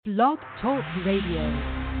Blog Talk Radio.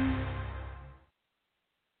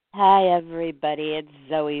 Hi, everybody. It's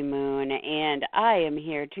Zoe Moon, and I am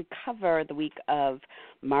here to cover the week of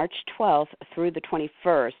March 12th through the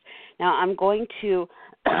 21st. Now, I'm going to,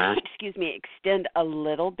 extend a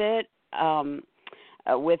little bit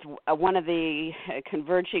with one of the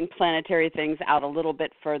converging planetary things out a little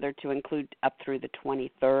bit further to include up through the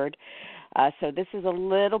 23rd. So this is a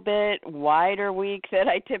little bit wider week than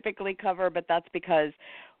I typically cover, but that's because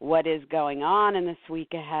what is going on in this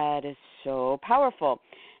week ahead is so powerful.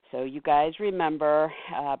 So you guys remember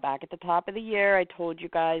back at the top of the year, I told you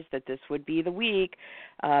guys that this would be the week,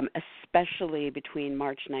 especially between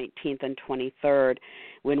March 19th and 23rd,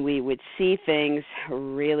 when we would see things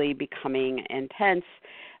really becoming intense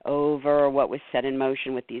over what was set in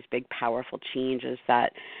motion with these big, powerful changes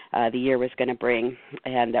that the year was going to bring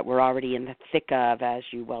and that we're already in the thick of, as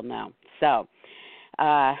you well know. So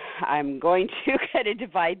I'm going to kind of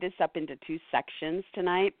divide this up into two sections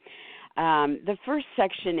tonight. The first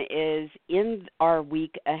section is in our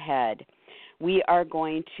week ahead. We are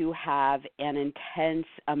going to have an intense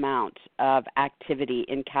amount of activity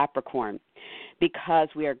in Capricorn because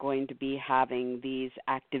we are going to be having these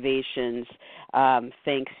activations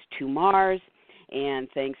thanks to Mars and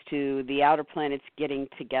thanks to the outer planets getting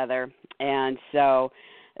together. And so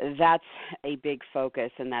that's a big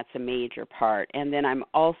focus, and that's a major part. And then I'm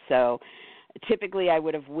also typically, I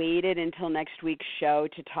would have waited until next week's show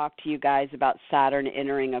to talk to you guys about Saturn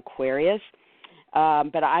entering Aquarius,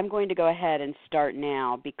 but I'm going to go ahead and start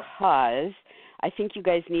now because I think you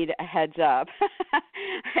guys need a heads up.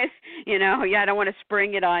 I don't want to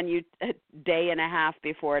spring it on you a day and a half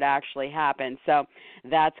before it actually happens. So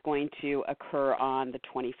that's going to occur on the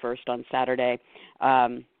 21st on Saturday,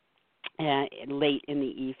 late in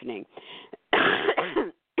the evening.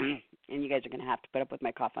 And you guys are going to have to put up with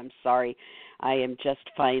my cough. I'm sorry. I am just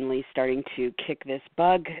finally starting to kick this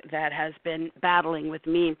bug that has been battling with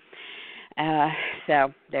me.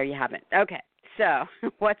 So there you have it. Okay, so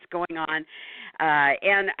what's going on?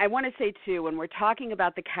 And I want to say, too, when we're talking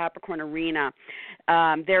about the Capricorn arena,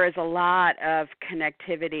 there is a lot of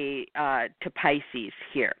connectivity to Pisces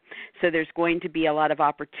here. So there's going to be a lot of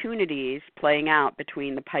opportunities playing out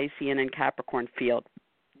between the Piscean and Capricorn field.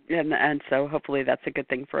 And so hopefully that's a good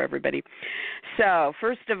thing for everybody. So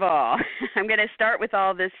first of all, I'm going to start with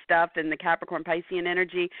all this stuff in the Capricorn Piscean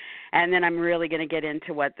energy, and then I'm really going to get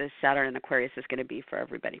into what this Saturn and Aquarius is going to be for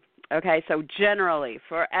everybody. Okay, so generally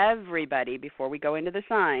for everybody, before we go into the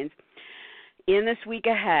signs, in this week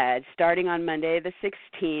ahead, starting on Monday the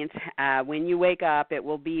 16th, when you wake up, it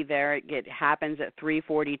will be there. It happens at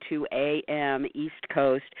 3:42 a.m. East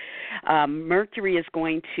Coast. Mercury is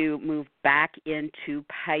going to move back into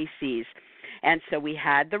Pisces. And so we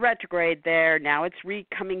had the retrograde there. Now it's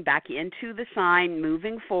coming back into the sign,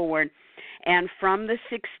 moving forward. And from the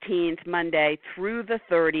 16th, Monday, through the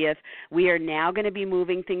 30th, we are now going to be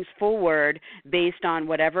moving things forward based on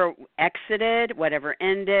whatever exited, whatever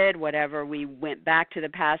ended, whatever we went back to the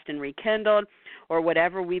past and rekindled, or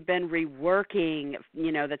whatever we've been reworking,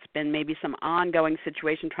 that's been maybe some ongoing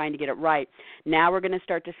situation trying to get it right. Now we're going to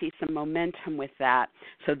start to see some momentum with that.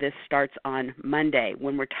 So this starts on Monday.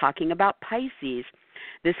 When we're talking about Pisces,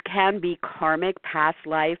 this can be karmic, past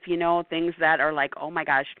life, things that are like, oh my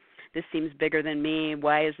gosh, this seems bigger than me.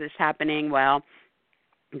 Why is this happening? Well,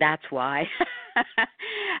 that's why.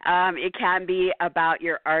 It can be about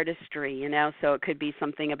your artistry, so it could be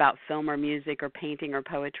something about film or music or painting or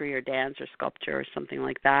poetry or dance or sculpture or something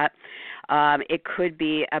like that. It could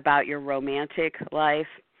be about your romantic life.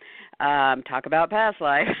 Talk about past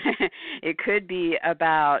life. It could be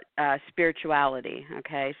about spirituality,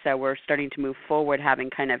 okay? So we're starting to move forward, having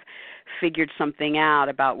kind of figured something out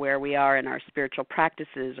about where we are in our spiritual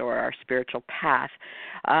practices or our spiritual path.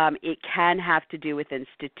 It can have to do with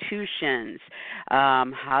institutions,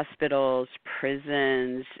 hospitals,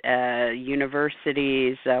 prisons,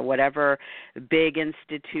 universities, whatever big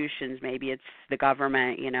institutions. Maybe it's the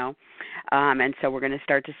government, and so we're going to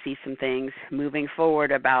start to see some things moving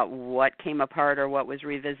forward about what came apart or what was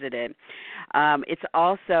revisited. It's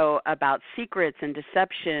also about secrets and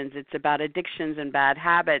deceptions. It's about addictions and bad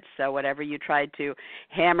habits. So whatever you tried to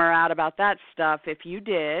hammer out about that stuff, if you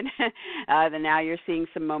did, then now you're seeing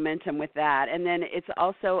some momentum with that. And then it's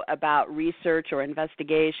also about research or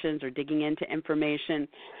investigations or digging into information.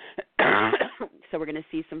 So we're going to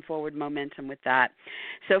see some forward momentum with that.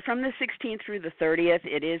 So from the 16th through the 30th,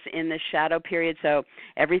 it is in the shadow period. So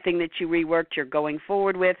everything that you reworked, you're going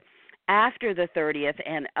forward with. After the 30th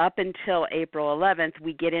and up until April 11th,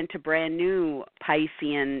 we get into brand new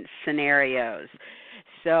Piscean scenarios.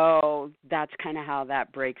 So that's kind of how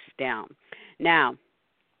that breaks down. Now,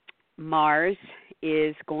 Mars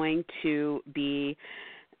is going to be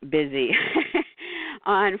busy.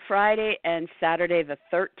 On Friday and Saturday, the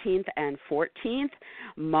 13th and 14th,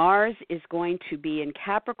 Mars is going to be in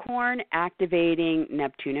Capricorn, activating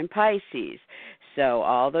Neptune and Pisces. So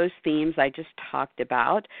all those themes I just talked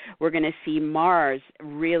about, we're going to see Mars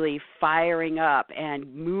really firing up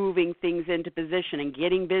and moving things into position and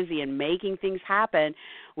getting busy and making things happen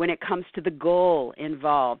when it comes to the goal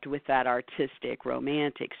involved with that artistic,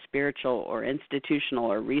 romantic, spiritual, or institutional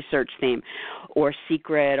or research theme or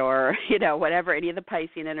secret or, whatever, any of the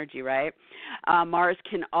Piscean energy, right? Mars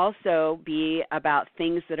can also be about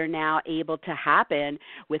things that are now able to happen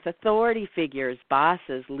with authority figures,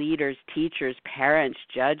 bosses, leaders, teachers, parents,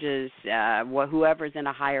 judges, whoever's in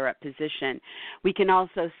a higher up position. We can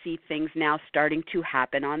also see things now starting to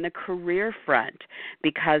happen on the career front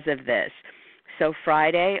because of this. So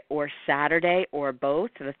Friday or Saturday or both,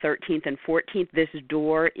 the 13th and 14th, this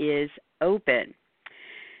door is open.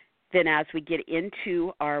 Then as we get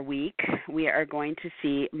into our week, we are going to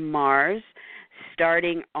see Mars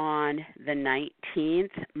starting on the 19th.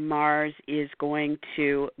 Mars is going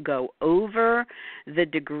to go over the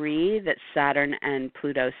degree that Saturn and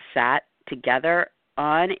Pluto sat together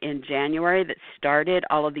on in January that started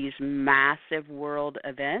all of these massive world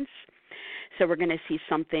events. So we're going to see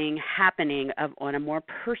something happening on a more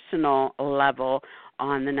personal level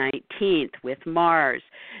on the 19th with Mars.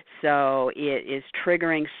 So it is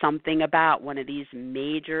triggering something about one of these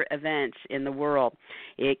major events in the world.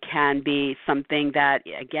 It can be something that,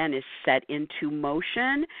 again, is set into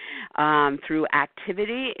motion through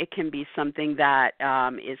activity. It can be something that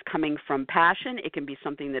is coming from passion. It can be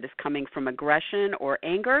something that is coming from aggression or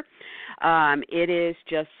anger. It is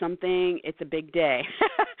just something, it's a big day,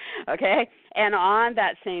 okay? And on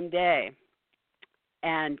that same day,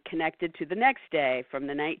 and connected to the next day from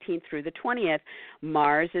the 19th through the 20th,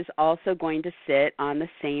 Mars is also going to sit on the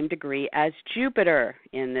same degree as Jupiter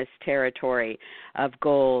in this territory of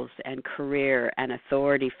goals and career and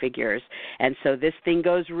authority figures. And so this thing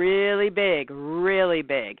goes really big,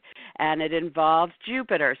 and it involves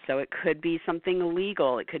Jupiter. So it could be something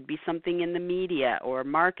legal, it could be something in the media or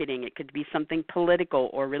marketing, it could be something political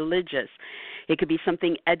or religious, it could be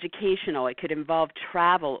something educational, it could involve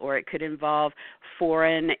travel, or it could involve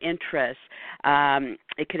foreign interests.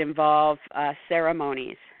 It could involve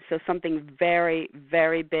ceremonies. So something very,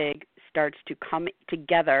 very big starts to come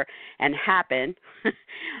together and happen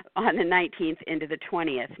on the 19th into the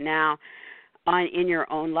 20th. Now, in your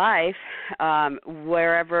own life,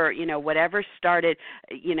 wherever, whatever started,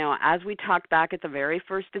 as we talked back at the very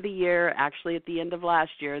first of the year, actually at the end of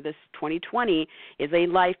last year, this 2020 is a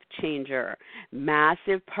life changer.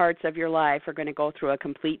 Massive parts of your life are going to go through a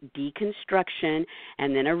complete deconstruction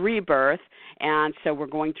and then a rebirth, and so we're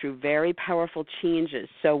going through very powerful changes.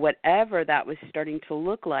 So whatever that was starting to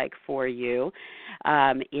look like for you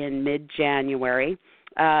in mid-January,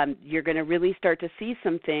 you're going to really start to see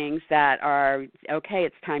some things that are, okay,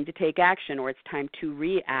 it's time to take action or it's time to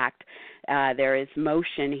react. There is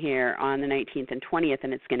motion here on the 19th and 20th,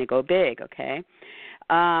 and it's going to go big, okay?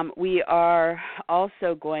 We are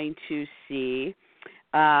also going to see,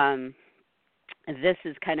 this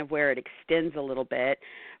is kind of where it extends a little bit,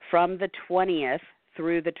 from the 20th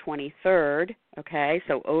through the 23rd, okay,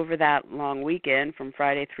 so over that long weekend from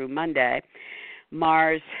Friday through Monday,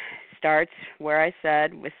 Mars starts where I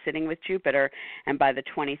said was sitting with Jupiter, and by the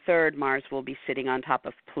 23rd, Mars will be sitting on top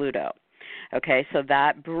of Pluto. Okay, so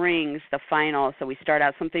that brings the final. So we start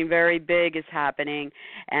out something very big is happening,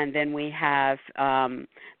 and then we have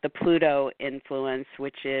the Pluto influence,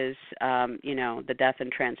 which is, the death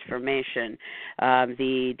and transformation,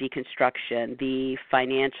 the deconstruction, the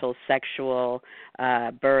financial, sexual,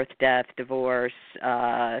 birth, death, divorce,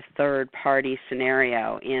 third-party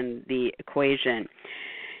scenario in the equation.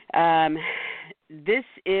 This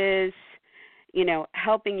is,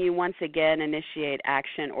 helping you once again initiate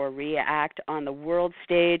action or react on the world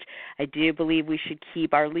stage. I do believe we should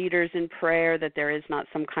keep our leaders in prayer that there is not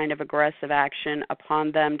some kind of aggressive action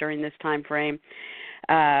upon them during this time frame,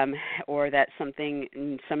 or that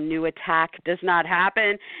some new attack does not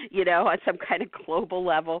happen, on some kind of global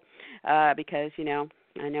level, because,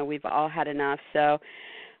 I know we've all had enough. So,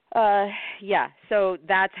 so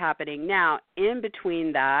that's happening. Now, in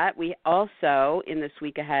between that, we also, in this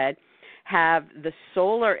week ahead, have the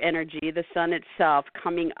solar energy, the sun itself,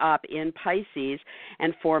 coming up in Pisces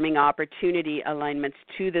and forming opportunity alignments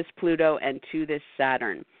to this Pluto and to this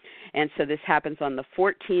Saturn. And so this happens on the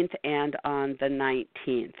 14th and on the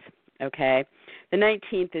 19th, okay? The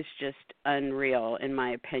 19th is just unreal, in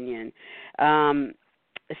my opinion.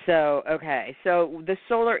 So the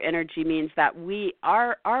solar energy means that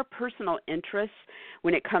our personal interests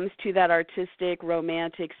when it comes to that artistic,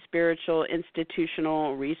 romantic, spiritual,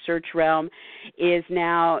 institutional research realm is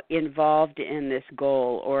now involved in this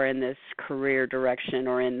goal or in this career direction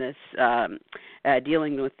or in this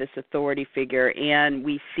dealing with this authority figure. And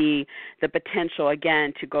we see the potential,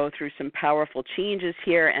 again, to go through some powerful changes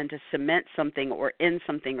here and to cement something or end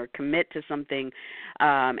something or commit to something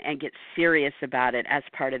and get serious about it as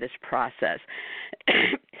part of this process.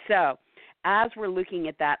 So as we're looking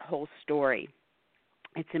at that whole story,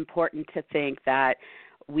 it's important to think that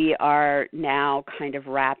we are now kind of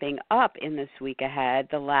wrapping up in this week ahead,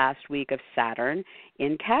 the last week of Saturn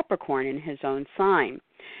in Capricorn in his own sign.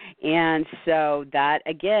 And so that,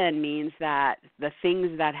 again, means that the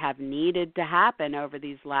things that have needed to happen over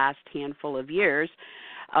these last handful of years,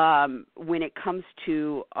 when it comes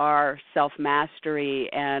to our self-mastery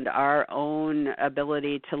and our own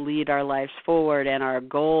ability to lead our lives forward and our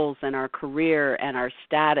goals and our career and our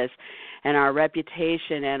status and our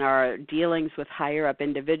reputation and our dealings with higher-up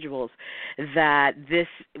individuals, that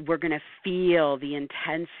we're going to feel the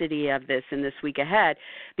intensity of this in this week ahead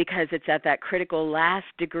because it's at that critical last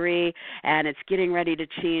degree and it's getting ready to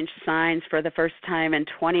change signs for the first time in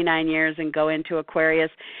 29 years and go into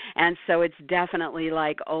Aquarius. And so it's definitely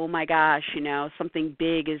like, oh my gosh, something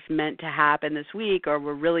big is meant to happen this week, or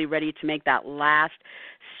we're really ready to make that last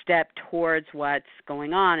step towards what's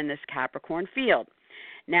going on in this Capricorn field.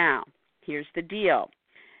 Now, here's the deal.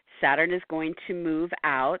 Saturn is going to move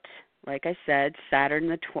out, like I said, Saturday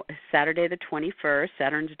the 21st,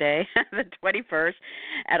 Saturn's Day, the 21st,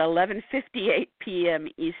 at 11:58 p.m.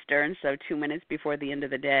 Eastern, so 2 minutes before the end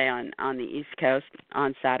of the day on the East Coast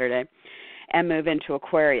on Saturday, and move into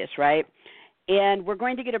Aquarius, right? And we're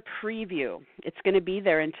going to get a preview. It's going to be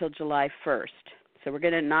there until July 1st. So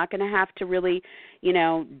we're not going to have to really,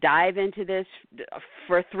 dive into this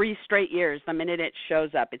for 3 straight years the minute it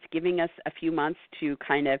shows up. It's giving us a few months to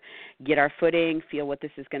kind of get our footing, feel what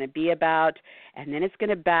this is going to be about, and then it's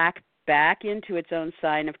going to back into its own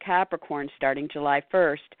sign of Capricorn starting July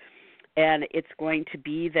 1st. And it's going to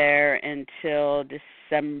be there until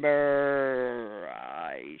December,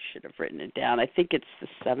 I should have written it down. I think it's the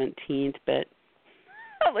 17th, but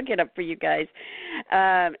I'll look it up for you guys.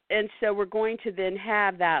 And so we're going to then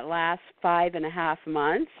have that last 5.5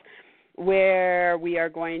 months where we are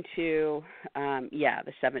going to,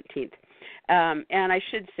 the 17th. And I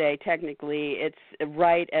should say, technically, it's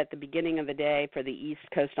right at the beginning of the day for the East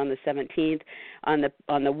Coast on the 17th. On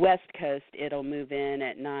the West Coast, it'll move in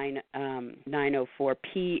at 9:04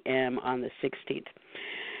 p.m. on the 16th.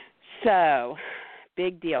 So,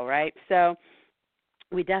 big deal, right? So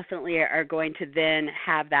we definitely are going to then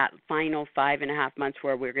have that final 5.5 months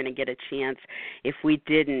where we're going to get a chance, if we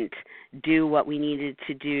didn't do what we needed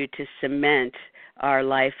to do to cement our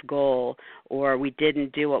life goal, or we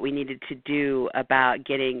didn't do what we needed to do about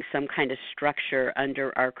getting some kind of structure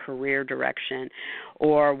under our career direction,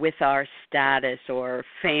 or with our status or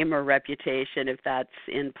fame or reputation, if that's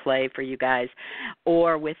in play for you guys,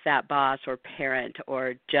 or with that boss or parent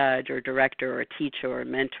or judge or director or teacher or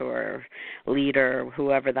mentor or leader, or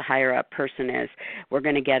whoever the higher up person is. We're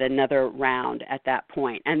going to get another round at that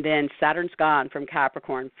point. And then Saturn's gone from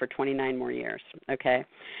Capricorn for 29 more years, okay?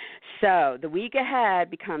 So the week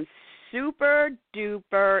ahead becomes super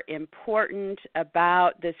duper important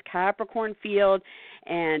about this Capricorn field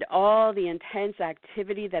and all the intense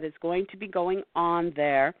activity that is going to be going on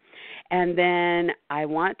there. And then I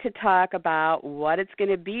want to talk about what it's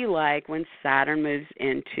going to be like when Saturn moves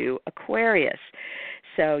into Aquarius.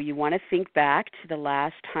 So you want to think back to the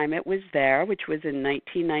last time it was there, which was in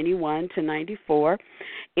 1991 to 94,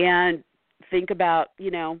 and think about,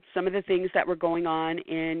 some of the things that were going on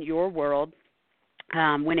in your world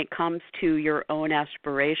when it comes to your own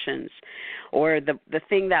aspirations, or the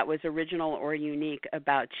thing that was original or unique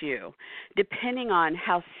about you, depending on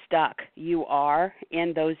how stuck you are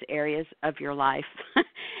in those areas of your life,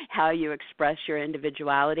 how you express your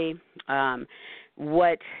individuality,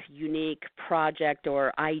 what unique project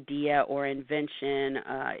or idea or invention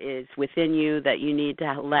is within you that you need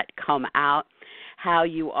to let come out, how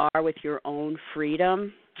you are with your own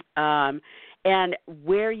freedom, and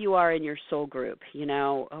where you are in your soul group.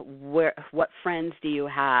 What friends do you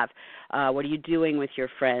have? What are you doing with your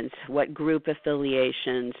friends? What group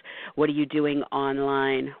affiliations? What are you doing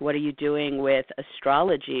online? What are you doing with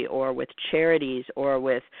astrology or with charities or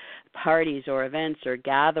with parties or events or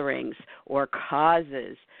gatherings or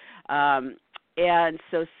causes? And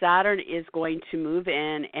so Saturn is going to move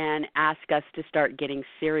in and ask us to start getting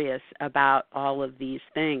serious about all of these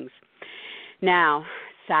things. Now,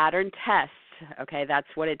 Saturn tests Okay, that's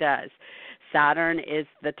what it does. Saturn is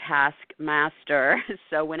the taskmaster,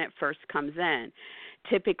 so when it first comes in,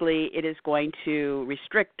 typically it is going to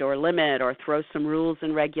restrict or limit or throw some rules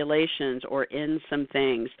and regulations or in some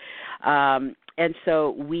things. And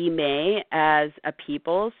so we may, as a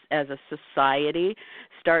people, as a society,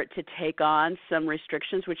 start to take on some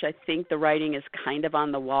restrictions, which I think the writing is kind of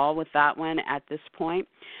on the wall with that one at this point.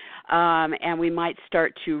 And we might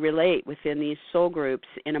start to relate within these soul groups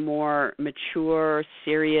in a more mature,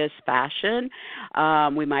 serious fashion.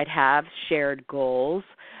 We might have shared goals.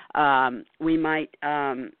 We might,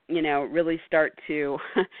 really start to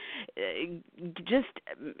just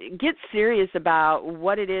get serious about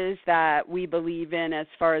what it is that we believe in as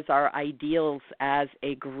far as our ideals as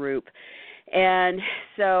a group. And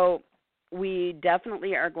so we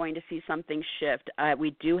definitely are going to see something shift.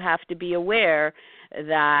 We do have to be aware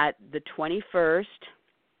that the 21st,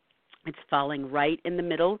 it's falling right in the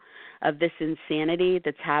middle of this insanity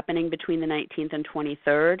that's happening between the 19th and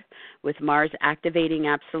 23rd, with Mars activating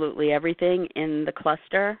absolutely everything in the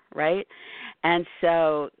cluster, right? And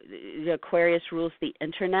so the Aquarius rules the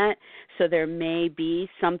internet, so there may be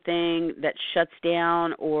something that shuts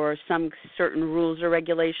down or some certain rules or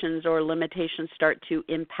regulations or limitations start to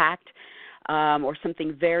impact or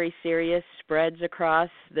something very serious spreads across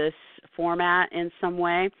this format in some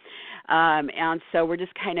way. And so we're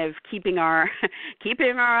just kind of keeping our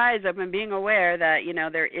eyes open, being aware that,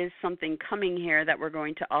 there is something coming here that we're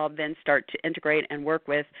going to all then start to integrate and work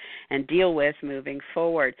with and deal with moving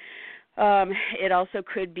forward. It also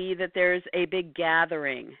could be that there's a big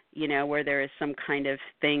gathering, where there is some kind of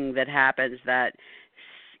thing that happens that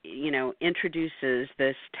introduces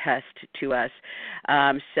this test to us.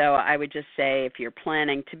 So I would just say if you're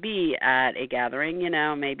planning to be at a gathering,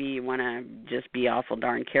 maybe you want to just be awful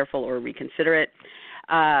darn careful or reconsider it.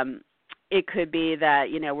 It could be that,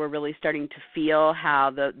 we're really starting to feel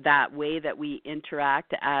how that way that we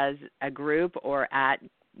interact as a group or at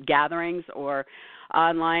gatherings or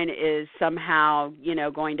online is somehow,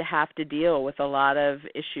 going to have to deal with a lot of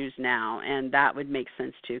issues now, and that would make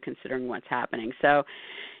sense too, considering what's happening. So,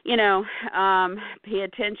 pay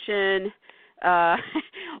attention.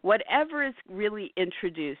 Whatever is really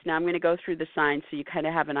introduced. Now I'm going to go through the signs so you kind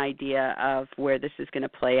of have an idea of where this is going to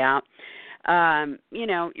play out.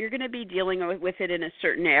 You're going to be dealing with it in a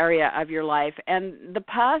certain area of your life, and the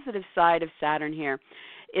positive side of Saturn here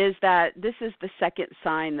is that this is the second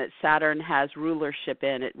sign that Saturn has rulership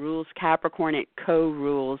in. It rules Capricorn. It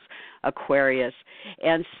co-rules Aquarius.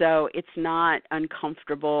 And so it's not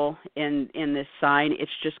uncomfortable in this sign. It's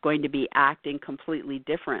just going to be acting completely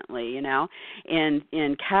differently,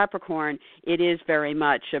 In Capricorn, it is very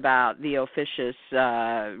much about the officious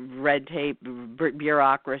red tape,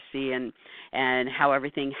 bureaucracy, and how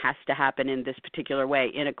everything has to happen in this particular way.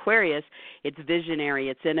 In Aquarius, it's visionary,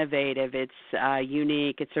 it's innovative, it's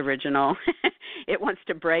unique, it's original. It wants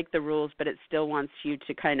to break the rules, but it still wants you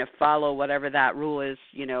to kind of follow whatever that rule is,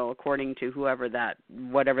 according to whatever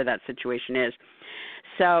that situation is.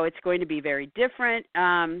 So it's going to be very different,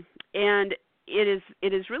 and it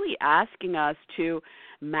is really asking us to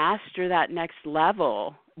master that next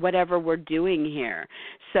level, whatever we're doing here.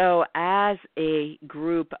 So as a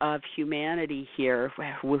group of humanity here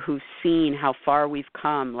who've seen how far we've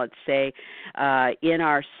come, let's say, in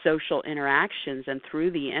our social interactions and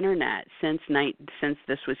through the internet since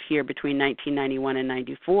this was here between 1991 and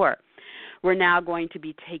 94, we're now going to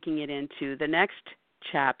be taking it into the next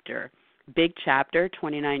chapter, big chapter,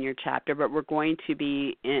 29-year chapter, but we're going to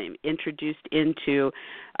be introduced into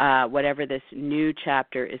whatever this new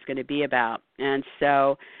chapter is going to be about. And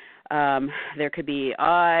so there could be,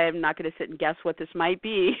 I'm not going to sit and guess what this might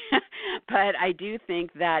be, but I do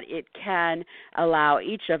think that it can allow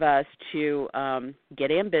each of us to get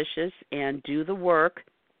ambitious and do the work.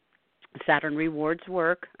 Saturn rewards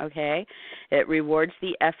work, okay? It rewards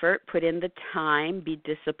the effort, put in the time, be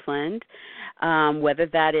disciplined, whether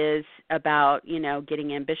that is about,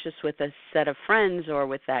 getting ambitious with a set of friends or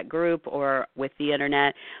with that group or with the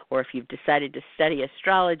internet, or if you've decided to study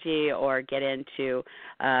astrology or get into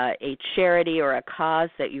a charity or a cause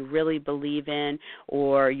that you really believe in,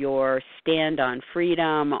 or your stand on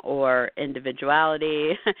freedom or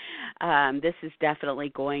individuality. This is definitely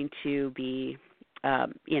going to be,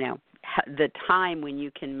 the time when you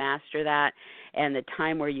can master that and the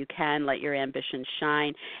time where you can let your ambition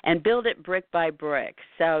shine and build it brick by brick.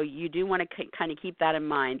 So you do want to kind of keep that in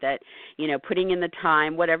mind that, putting in the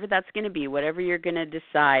time, whatever that's going to be, whatever you're going to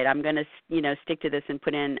decide, I'm going to, stick to this and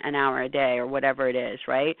put in an hour a day or whatever it is,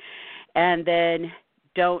 right? And then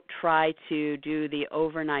don't try to do the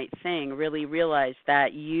overnight thing. Really realize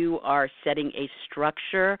that you are setting a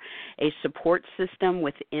structure, a support system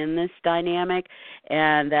within this dynamic,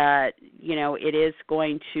 and that, it is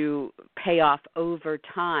going to pay off over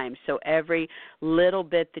time. So every little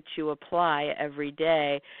bit that you apply every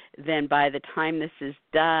day, then by the time this is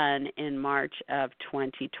done in March of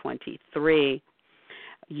 2023,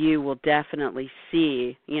 you will definitely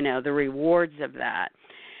see, the rewards of that.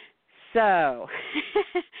 So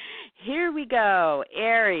here we go,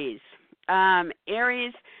 Aries.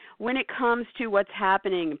 Aries, when it comes to what's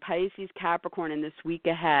happening in Pisces, Capricorn in this week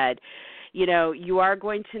ahead, you are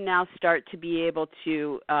going to now start to be able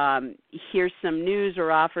to hear some news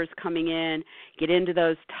or offers coming in, get into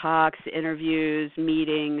those talks, interviews,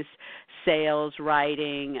 meetings, sales,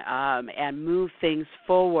 writing, and move things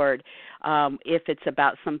forward. If it's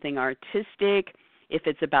about something artistic, if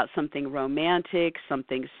it's about something romantic,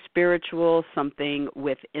 something spiritual, something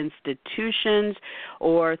with institutions,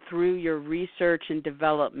 or through your research and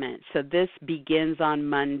development. So this begins on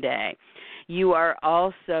Monday. You are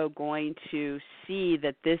also going to see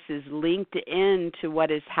that this is linked in to what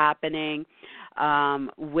is happening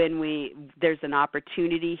there's an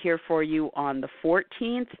opportunity here for you on the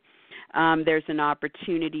 14th. There's an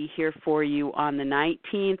opportunity here for you on the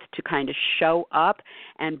 19th to kind of show up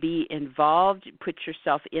and be involved, put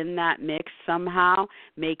yourself in that mix somehow,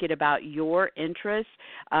 make it about your interests.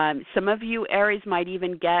 Some of you, Aries, might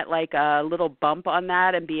even get like a little bump on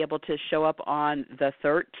that and be able to show up on the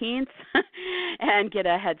 13th and get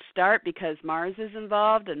a head start because Mars is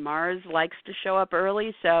involved and Mars likes to show up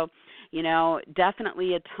early. So,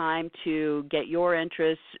 definitely a time to get your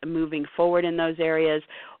interests moving forward in those areas,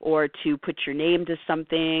 or to put your name to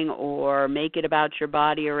something, or make it about your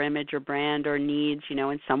body or image or brand or needs,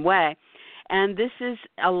 in some way. And this is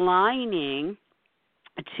aligning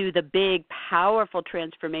to the big, powerful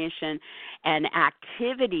transformation and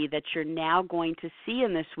activity that you're now going to see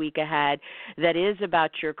in this week ahead that is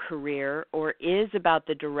about your career, or is about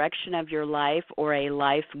the direction of your life, or a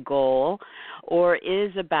life goal, or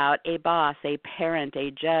is about a boss, a parent,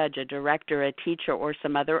 a judge, a director, a teacher, or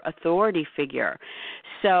some other authority figure.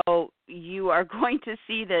 So you are going to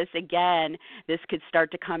see this again. This could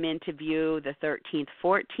start to come into view the 13th,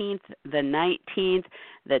 14th, the 19th,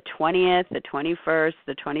 the 20th, the 21st,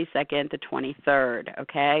 the 22nd, the 23rd,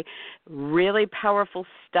 okay? Really powerful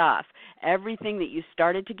stuff. Everything that you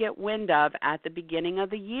started to get wind of at the beginning of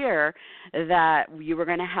the year, that you were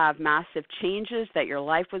going to have massive changes, that your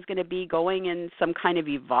life was going to be going in some kind of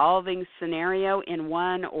evolving scenario in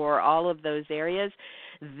one or all of those areas.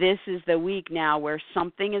 This is the week now where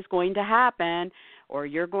something is going to happen, or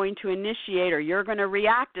you're going to initiate, or you're going to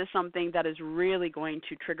react to something that is really going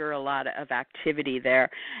to trigger a lot of activity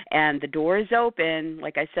there. And the door is open,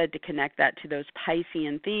 like I said, to connect that to those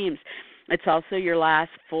Piscean themes. It's also your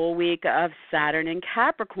last full week of Saturn in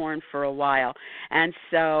Capricorn for a while. And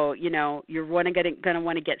so, you're going to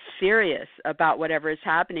want to get serious about whatever is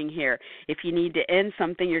happening here. If you need to end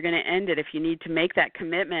something, you're going to end it. If you need to make that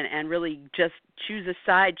commitment and really just choose a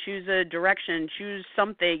side, choose a direction, choose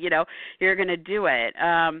something, you're going to do it.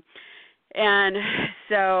 And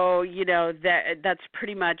so, that's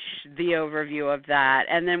pretty much the overview of that.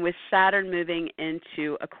 And then with Saturn moving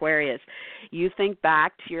into Aquarius, you think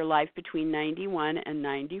back to your life between 91 and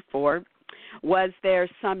 94. Was there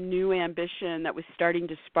some new ambition that was starting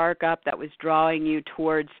to spark up that was drawing you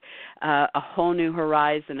towards a whole new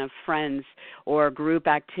horizon of friends or group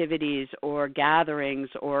activities or gatherings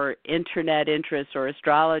or internet interests or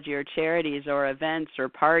astrology or charities or events or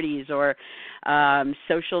parties or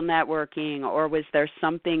social networking? Or was there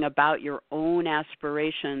something about your own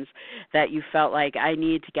aspirations that you felt like, I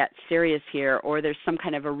need to get serious here, or there's some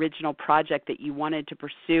kind of original project that you wanted to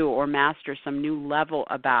pursue or master some new level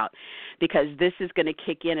about? Because this is going to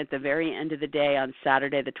kick in at the very end of the day on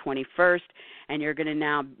Saturday the 21st, and you're going to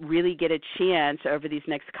now really get a chance over these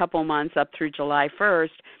next couple months up through July 1st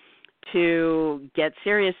to get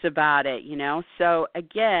serious about it, So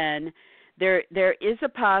again, there is a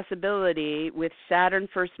possibility with Saturn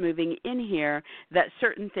first moving in here that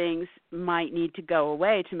certain things might need to go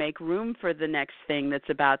away to make room for the next thing that's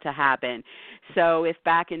about to happen. So if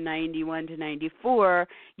back in 91 to 94,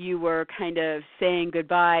 you were kind of saying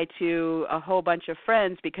goodbye to a whole bunch of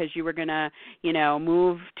friends because you were going to,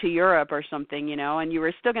 move to Europe or something, and you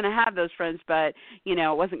were still going to have those friends, but,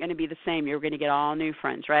 it wasn't going to be the same. You were going to get all new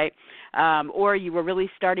friends, right? Or you were really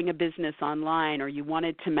starting a business online, or you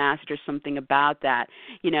wanted to master something about that,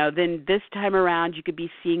 then this time around you could be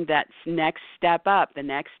seeing that next step up, the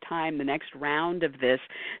next time, the next round of this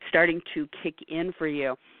starting to kick in for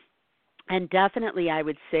you. And definitely, I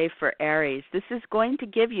would say for Aries, this is going to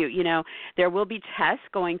give you, there will be tests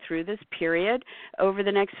going through this period over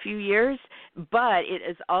the next few years, but it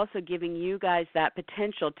is also giving you guys that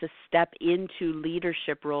potential to step into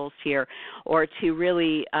leadership roles here, or to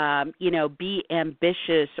really, be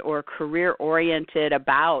ambitious or career-oriented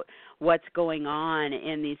about what's going on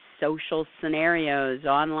in these social scenarios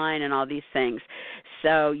online and all these things.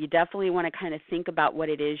 So you definitely want to kind of think about what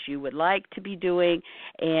it is you would like to be doing,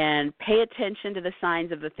 and pay attention to the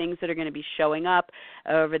signs of the things that are going to be showing up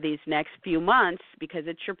over these next few months, because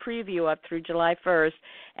it's your preview up through July 1st,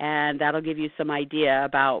 and that'll give you some idea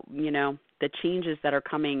about, the changes that are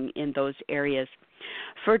coming in those areas.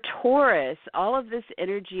 For Taurus, all of this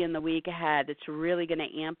energy in the week ahead, it's really going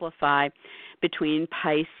to amplify between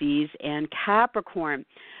Pisces and Capricorn.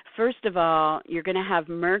 First of all, you're going to have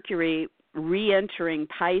Mercury re-entering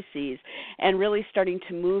Pisces and really starting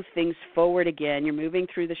to move things forward again. You're moving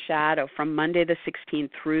through the shadow from Monday the 16th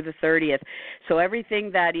through the 30th. So everything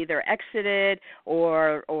that either exited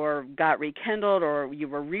or got rekindled, or you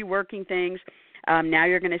were reworking things, now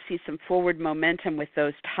you're going to see some forward momentum with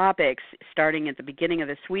those topics starting at the beginning of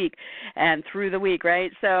this week and through the week,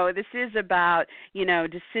 right? So this is about,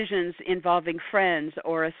 decisions involving friends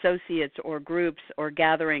or associates or groups or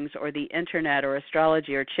gatherings or the internet or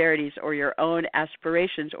astrology or charities or your own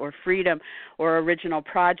aspirations or freedom or original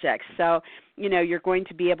projects. So you're going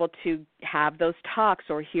to be able to have those talks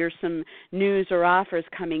or hear some news or offers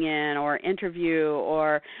coming in, or interview,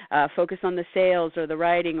 or focus on the sales or the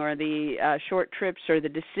writing or the short trips or the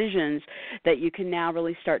decisions that you can now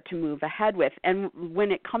really start to move ahead with. And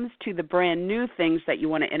when it comes to the brand new things that you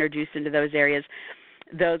want to introduce into those areas,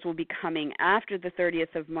 those will be coming after the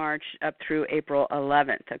 30th of March up through April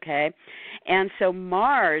 11th, okay? And so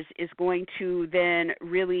Mars is going to then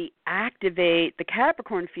really activate the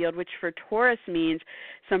Capricorn field, which for Taurus means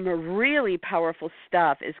some really powerful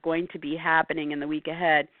stuff is going to be happening in the week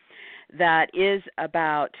ahead that is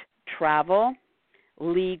about travel,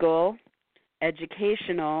 legal,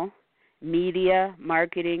 educational, media,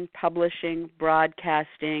 marketing, publishing,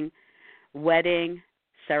 broadcasting, wedding,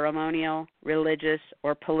 ceremonial, religious,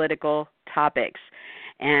 or political topics.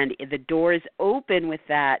 And the door is open with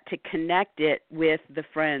that to connect it with the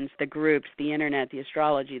friends, the groups, the internet, the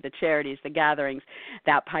astrology, the charities, the gatherings,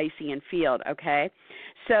 that Piscean field, okay?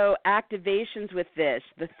 So activations with this,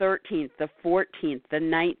 the 13th, the 14th, the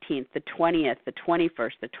 19th, the 20th, the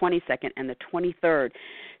 21st, the 22nd, and the 23rd,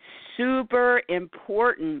 super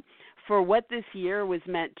important for what this year was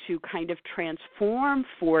meant to kind of transform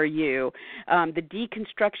for you, the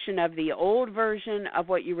deconstruction of the old version of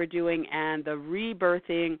what you were doing and the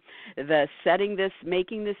rebirthing, the setting this,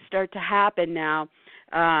 making this start to happen now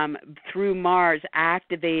through Mars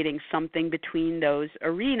activating something between those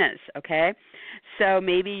arenas, okay? So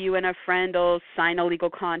maybe you and a friend will sign a legal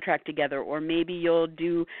contract together, or maybe you'll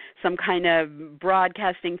do some kind of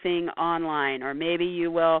broadcasting thing online, or maybe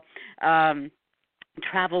you will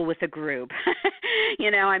travel with a group.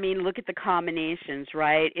 Look at the combinations,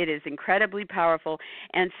 right? It is incredibly powerful.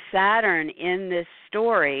 And Saturn in this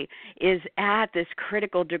story is at this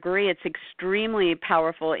critical degree. It's extremely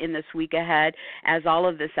powerful in this week ahead as all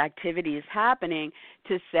of this activity is happening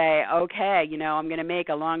to say, okay, I'm going to make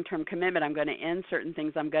a long-term commitment. I'm going to end certain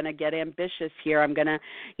things. I'm going to get ambitious here. I'm going to,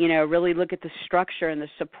 really look at the structure and the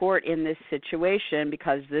support in this situation,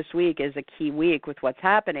 because this week is a key week with what's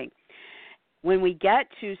happening. When we get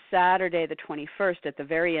to Saturday the 21st, at the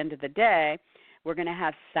very end of the day, we're going to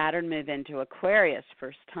have Saturn move into Aquarius,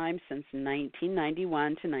 first time since 1991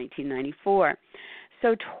 to 1994.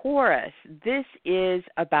 So Taurus, this is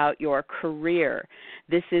about your career.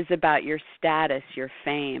 This is about your status, your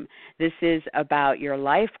fame. This is about your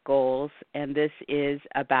life goals, and this is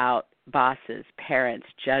about bosses, parents,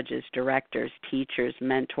 judges, directors, teachers,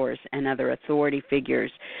 mentors, and other authority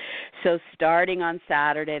figures. So starting on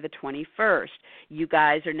Saturday the 21st, you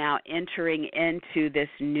guys are now entering into this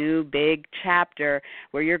new big chapter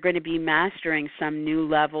where you're going to be mastering some new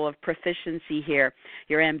level of proficiency here.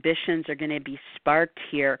 Your ambitions are going to be sparked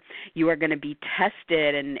here. You are going to be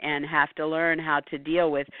tested and have to learn how to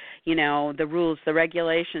deal with, the rules, the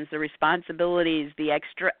regulations, the responsibilities, the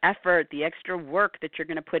extra effort, the extra work that you're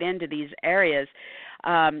going to put into these areas.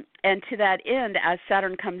 And to that end, as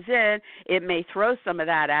Saturn comes in, it may throw some of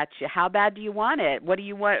that at you. How bad do you want it? What do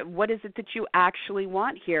you want? What is it that you actually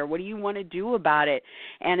want here? What do you want to do about it?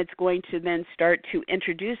 And it's going to then start to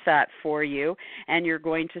introduce that for you, and you're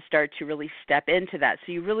going to start to really step into that.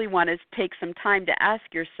 So you really want to take some time to ask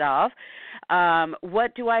yourself,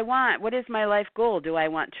 what do I want? What is my life goal? Do I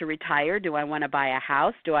want to retire? Do I want to buy a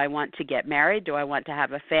house? Do I want to get married? Do I want to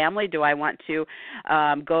have a family? Do I want to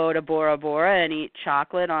go to to Bora Bora and eat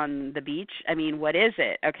chocolate on the beach? I mean, what is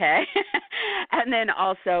it, okay? And then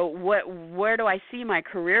also, where do I see my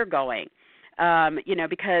career going?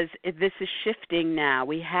 Because this is shifting now.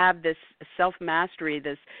 We have this self-mastery,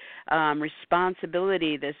 this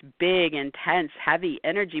responsibility, this big, intense, heavy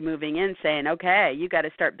energy moving in saying, okay, you got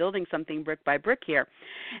to start building something brick by brick here.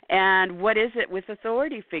 And what is it with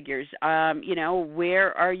authority figures?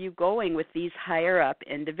 Where are you going with these higher up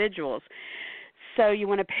individuals? So you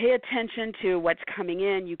want to pay attention to what's coming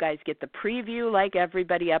in. You guys get the preview like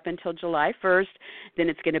everybody up until July 1st. Then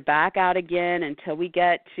it's going to back out again until we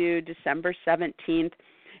get to December 17th,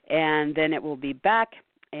 and then it will be back,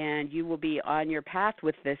 and you will be on your path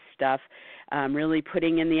with this stuff, really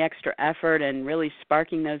putting in the extra effort and really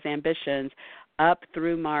sparking those ambitions up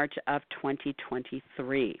through March of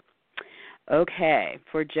 2023. Okay,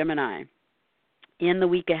 for Gemini. In the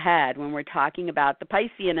week ahead, when we're talking about the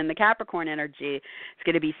Piscean and the Capricorn energy, it's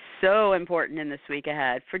going to be so important in this week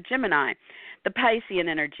ahead. For Gemini, the Piscean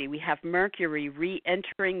energy, we have Mercury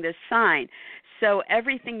re-entering this sign. So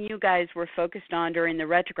everything you guys were focused on during the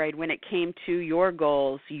retrograde when it came to your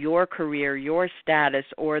goals, your career, your status,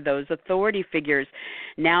 or those authority figures,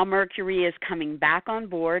 now Mercury is coming back on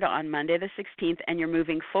board on Monday the 16th, and you're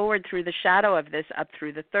moving forward through the shadow of this up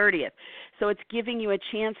through the 30th. So it's giving you a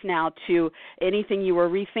chance now to anything you were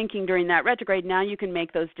rethinking during that retrograde, now you can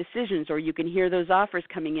make those decisions, or you can hear those offers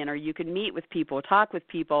coming in, or you can meet with people, talk with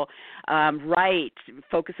people, write,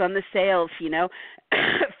 focus on the sales,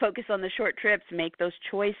 focus on the short trips, make those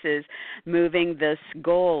choices, moving this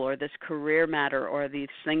goal or this career matter or these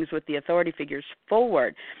things with the authority figures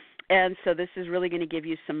forward. And so this is really going to give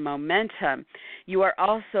you some momentum. You are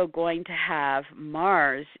also going to have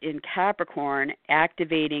Mars in Capricorn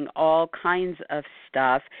activating all kinds of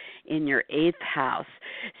stuff in your 8th house.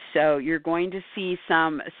 So you're going to see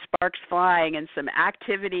some sparks flying and some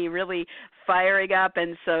activity really firing up,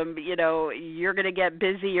 and some, you're going to get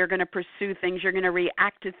busy, you're going to pursue things, you're going to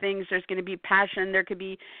react to things, there's going to be passion, there could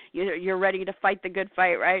be, you're ready to fight the good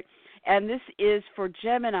fight, right? And this is for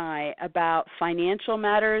Gemini about financial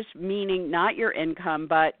matters, meaning not your income,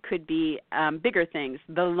 but could be bigger things,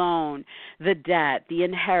 the loan, the debt, the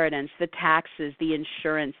inheritance, the taxes, the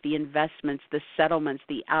insurance, the investments, the settlements,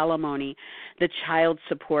 the alimony, the child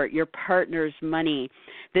support, your partner's money.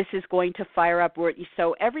 This is going to fire up.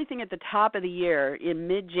 So everything at the top of the year in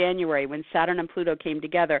mid-January when Saturn and Pluto came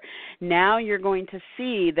together, now you're going to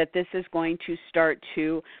see that this is going to start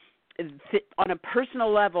to on a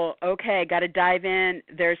personal level, okay, got to dive in.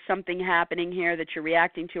 There's something happening here that you're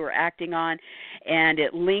reacting to or acting on, and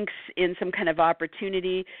it links in some kind of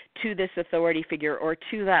opportunity to this authority figure or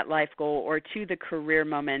to that life goal or to the career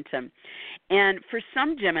momentum. And for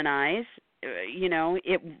some Geminis,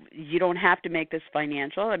 you don't have to make this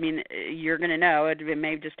financial. I mean, you're going to know it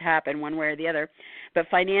may just happen one way or the other. But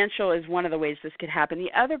financial is one of the ways this could happen.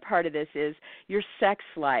 The other part of this is your sex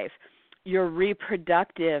life, your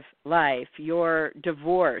reproductive life, your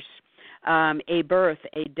divorce, a birth,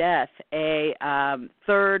 a death, a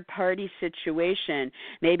third-party situation.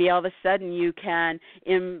 Maybe all of a sudden you can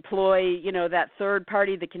employ, that third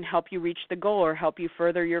party that can help you reach the goal or help you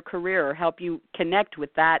further your career or help you connect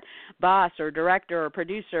with that boss or director or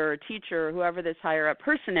producer or teacher or whoever this higher-up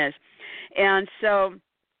person is. And so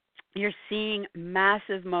you're seeing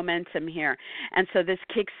massive momentum here. And so this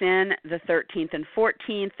kicks in the 13th and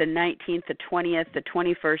 14th, the 19th, the 20th, the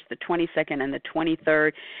 21st, the 22nd, and the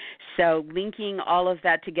 23rd. So linking all of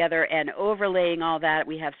that together and overlaying all that,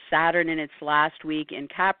 we have Saturn in its last week in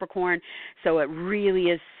Capricorn. So it really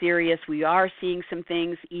is serious. We are seeing some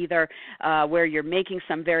things either where you're making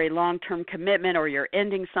some very long-term commitment, or you're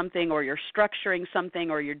ending something, or you're structuring something,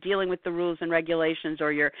 or you're dealing with the rules and regulations,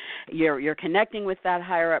 or you're connecting with that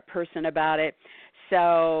higher-up person about it.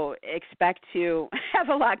 So expect to have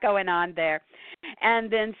a lot going on there. And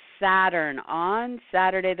then Saturn on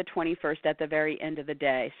Saturday the 21st at the very end of the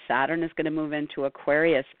day. Saturn is going to move into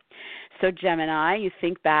Aquarius. So Gemini, you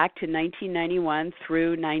think back to 1991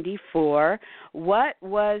 through 94. What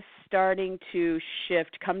was starting to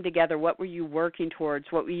shift, come together? What were you working towards?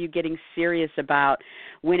 What were you getting serious about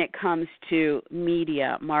when it comes to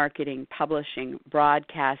media, marketing, publishing,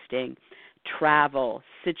 broadcasting, travel,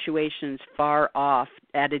 situations far off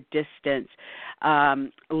at a distance,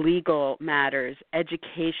 legal matters,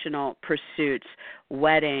 educational pursuits,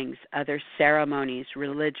 weddings, other ceremonies,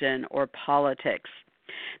 religion, or politics?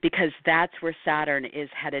 Because that's where Saturn is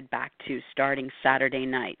headed back to starting Saturday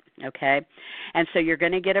night, okay? And so you're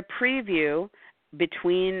going to get a preview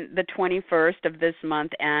between the 21st of this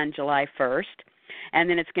month and July 1st. And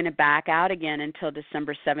then it's going to back out again until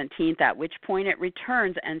December 17th, at which point it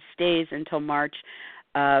returns and stays until March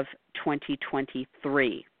of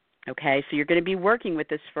 2023. Okay, so you're going to be working with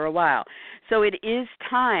this for a while. So it is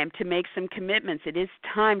time to make some commitments. It is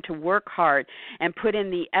time to work hard and put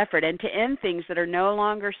in the effort and to end things that are no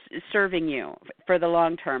longer serving you for the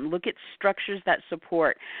long term. Look at structures that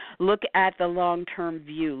support. Look at the long-term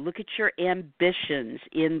view. Look at your ambitions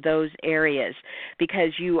in those areas,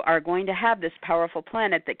 because you are going to have this powerful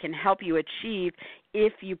planet that can help you achieve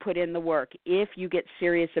if you put in the work, if you get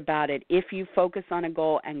serious about it, if you focus on a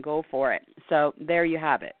goal and go for it. So there you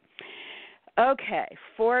have it. Okay,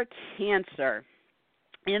 for Cancer,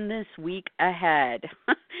 in this week ahead,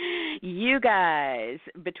 you guys,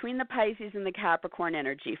 between the Pisces and the Capricorn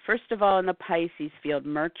energy, first of all, in the Pisces field,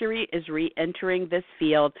 Mercury is re-entering this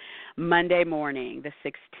field Monday morning,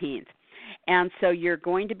 the 16th. And so you're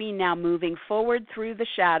going to be now moving forward through the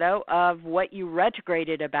shadow of what you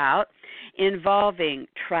retrograded about, involving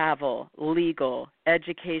travel, legal,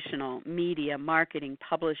 educational, media, marketing,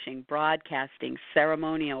 publishing, broadcasting,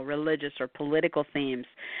 ceremonial, religious, or political themes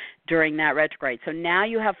during that retrograde. So now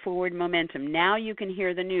you have forward momentum. Now you can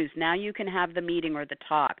hear the news. Now you can have the meeting or the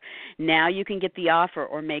talk. Now you can get the offer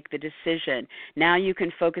or make the decision. Now you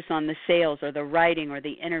can focus on the sales or the writing or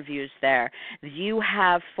the interviews there. You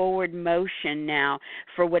have forward motion now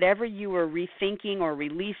for whatever you were rethinking or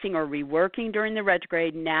releasing or reworking during the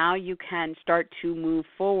retrograde. Now you can start to move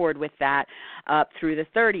forward with that up through the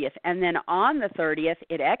 30th. And then on the 30th,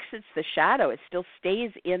 it exits the shadow. It still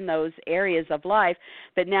stays in those areas of life,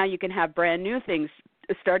 but now you can have brand new things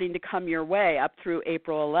starting to come your way up through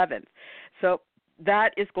April 11th. So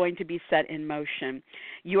that is going to be set in motion.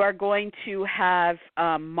 You are going to have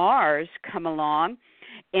Mars come along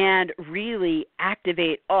and really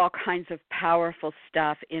activate all kinds of powerful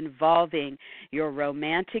stuff involving your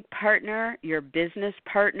romantic partner, your business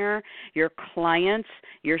partner, your clients,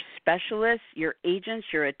 your specialists, your agents,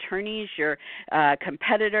 your attorneys, your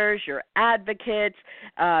competitors, your advocates,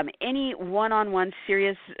 any one-on-one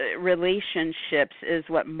serious relationships is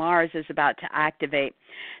what Mars is about to activate.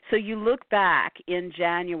 So you look back in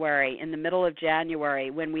January, in the middle of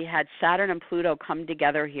January, when we had Saturn and Pluto come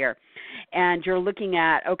together here, and you're looking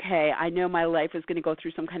at, okay, I know my life is going to go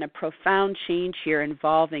through some kind of profound change here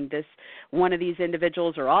involving this one of these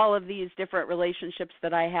individuals or all of these different relationships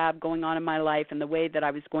that I have going on in my life, and the way that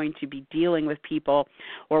I was going to be dealing with people,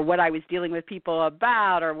 or what I was dealing with people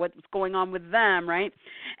about, or what's going on with them, right?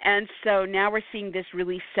 And so now we're seeing this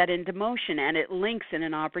really set into motion, and it links in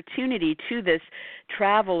an opportunity to this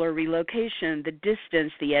travel or relocation, the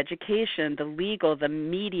distance, the education, the legal, the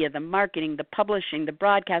media, the marketing, the publishing, the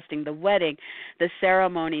broadcasting, the wedding, the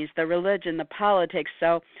ceremonies, the religion, the politics.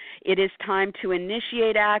 So it is time to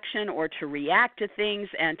initiate action or to react to things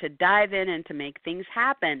and to dive in and to make things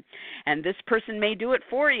happen. And this person may do it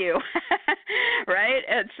for you, right?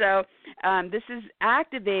 And so this is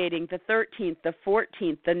activating the 13th, the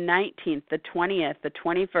 14th, the 19th, the 20th, the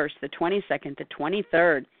 21st, the 22nd, the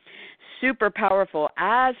 23rd. Super powerful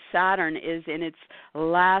as Saturn is in its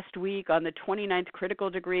last week on the 29th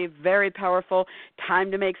critical degree. Very powerful.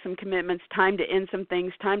 Time to make some commitments, time to end some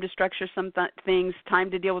things, time to structure some things,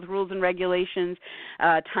 time to deal with rules and regulations,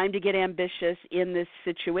 time to get ambitious in this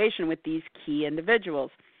situation with these key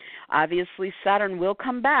individuals. Obviously, Saturn will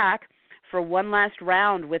come back for one last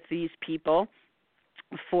round with these people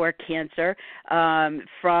for Cancer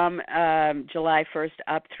from July 1st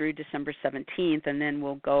up through December 17th, and then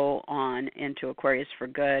we'll go on into Aquarius for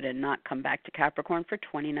good and not come back to Capricorn for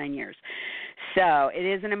 29 years. So it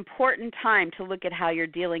is an important time to look at how you're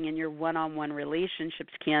dealing in your one-on-one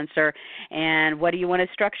relationships, Cancer, and what do you want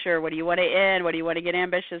to structure, what do you want to end, what do you want to get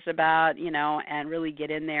ambitious about, and really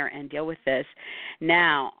get in there and deal with this.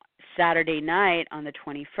 Now, Saturday night on the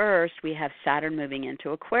 21st, we have Saturn moving into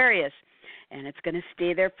Aquarius. And it's going to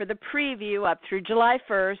stay there for the preview up through July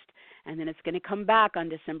 1st, and then it's going to come back on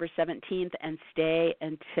December 17th and stay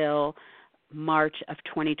until March of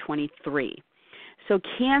 2023. So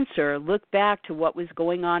Cancer, look back to what was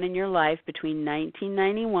going on in your life between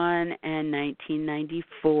 1991 and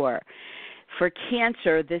 1994. For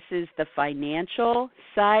Cancer, this is the financial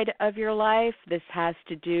side of your life. This has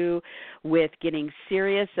to do with getting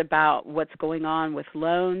serious about what's going on with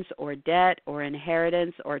loans or debt or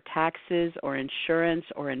inheritance or taxes or insurance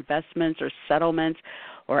or investments or settlements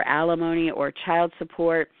or alimony or child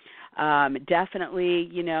support. Definitely,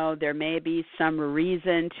 there may be some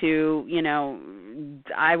reason to,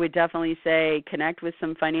 I would definitely say connect with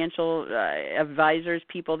some financial advisors,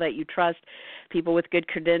 people that you trust, people with good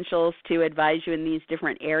credentials to advise you in these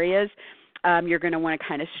different areas. you're going to want to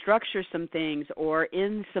kind of structure some things or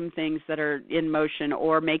end some things that are in motion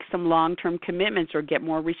or make some long-term commitments or get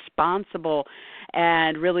more responsible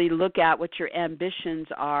and really look at what your ambitions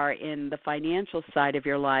are in the financial side of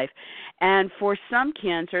your life. And for some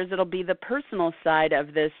Cancers, it'll be the personal side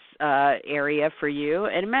of this area for you,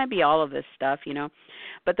 and it might be all of this stuff,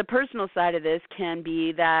 but the personal side of this can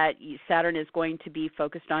be that Saturn is going to be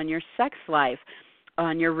focused on your sex life,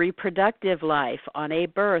 on your reproductive life, on a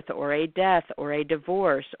birth or a death or a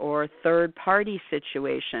divorce or third-party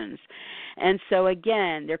situations. And so,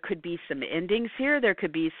 again, there could be some endings here. There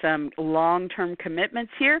could be some long-term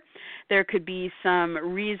commitments here. There could be some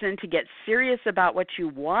reason to get serious about what you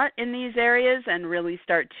want in these areas and really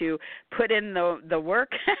start to put in the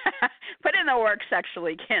work, put in the work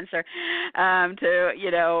sexually, Cancer.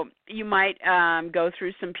 You might go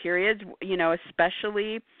through some periods,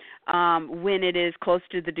 especially when it is close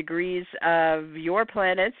to the degrees of your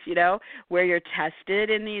planets, where you're tested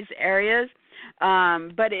in these areas.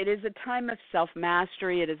 But it is a time of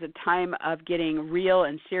self-mastery. It is a time of getting real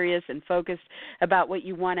and serious and focused about what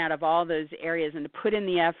you want out of all those areas and to put in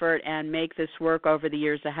the effort and make this work over the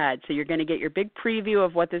years ahead. So you're going to get your big preview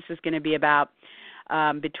of what this is going to be about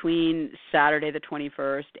between Saturday the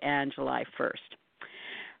 21st and July 1st.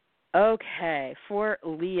 Okay, for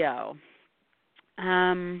Leo.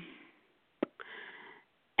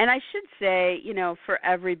 And I should say, for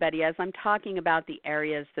everybody, as I'm talking about the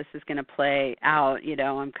areas this is going to play out,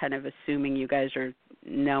 I'm kind of assuming you guys are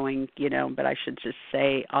knowing, but I should just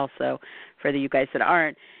say also for you guys that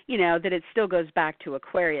aren't, that it still goes back to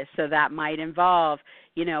Aquarius. So that might involve,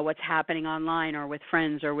 what's happening online or with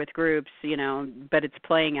friends or with groups, but it's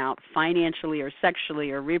playing out financially or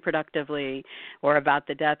sexually or reproductively or about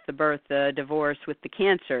the death, the birth, the divorce with the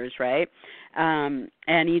Cancers, right? And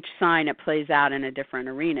each sign, it plays out in a different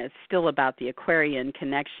arena. It's still about the Aquarian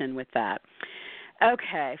connection with that.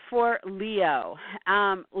 Okay, for Leo.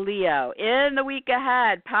 Leo, in the week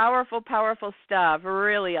ahead, powerful, powerful stuff.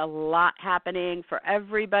 Really a lot happening for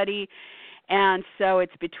everybody. And so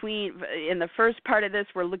it's in the first part of this,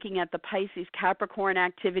 we're looking at the Pisces-Capricorn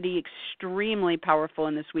activity, extremely powerful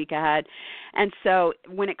in this week ahead. And so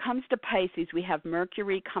when it comes to Pisces, we have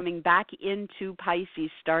Mercury coming back into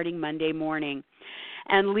Pisces starting Monday morning.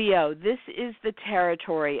 And Leo, this is the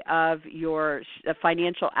territory of your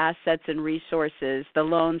financial assets and resources, the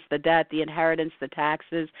loans, the debt, the inheritance, the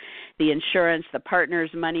taxes, the insurance, the partner's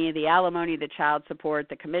money, the alimony, the child support,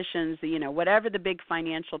 the commissions, whatever the big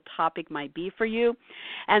financial topic might be for you.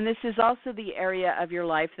 And this is also the area of your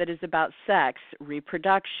life that is about sex,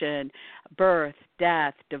 reproduction, birth,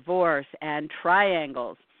 death, divorce, and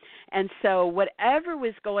triangles. And so whatever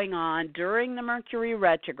was going on during the Mercury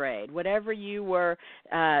retrograde, whatever you were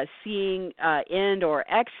seeing end or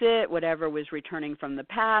exit, whatever was returning from the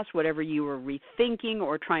past, whatever you were rethinking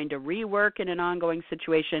or trying to rework in an ongoing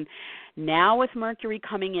situation, now with Mercury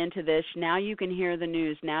coming into this, now you can hear the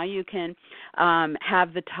news. Now you can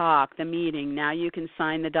have the talk, the meeting. Now you can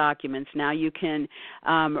sign the documents. Now you can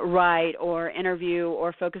write or interview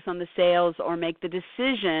or focus on the sales or make the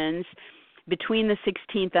decisions between the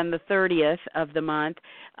 16th and the 30th of the month,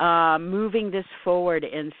 moving this forward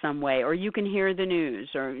in some way, or you can hear the news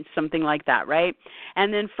or something like that, right?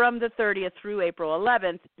 And then from the 30th through April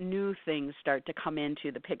 11th, new things start to come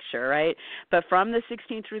into the picture, right? But from the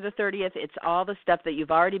 16th through the 30th, it's all the stuff that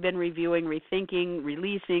you've already been reviewing, rethinking,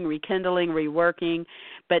 releasing, rekindling, reworking,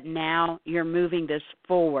 but now you're moving this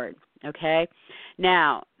forward, okay?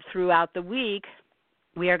 Now, throughout the week,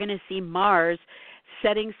 we are going to see Mars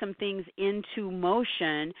setting some things into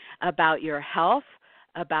motion about your health,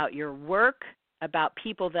 about your work, about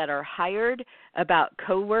people that are hired, about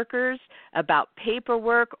coworkers, about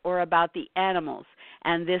paperwork, or about the animals.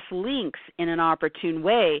 And this links in an opportune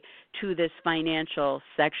way to this financial,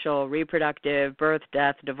 sexual, reproductive, birth,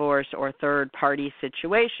 death, divorce, or third-party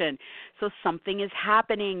situation. So something is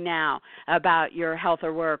happening now about your health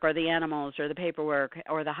or work or the animals or the paperwork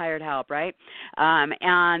or the hired help, right?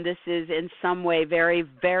 And this is in some way very,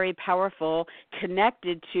 very powerful,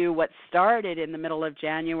 connected to what started in the middle of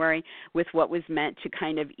January with what was meant to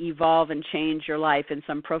kind of evolve and change your life in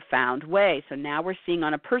some profound way. So now we're seeing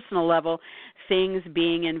on a personal level things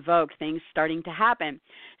being invoked, things starting to happen.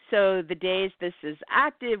 So the days this is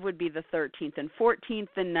active would be the 13th and 14th,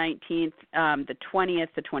 the 19th, the 20th,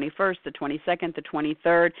 the 21st, the 22nd, the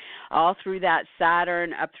 23rd. All through that,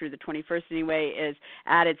 Saturn, up through the 21st anyway, is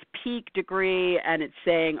at its peak degree, and it's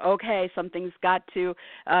saying, okay, something's got to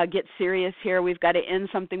get serious here. We've got to end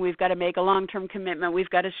something. We've got to make a long-term commitment. We've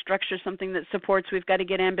got to structure something that supports. We've got to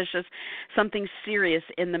get ambitious, something serious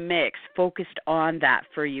in the mix, focused on that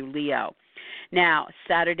for you, Leo. Now,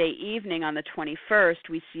 Saturday evening on the 21st,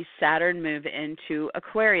 we see Saturn move into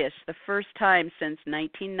Aquarius, the first time since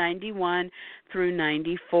 1991 through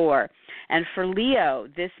 94. And for Leo,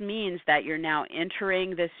 this means that you're now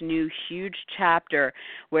entering this new huge chapter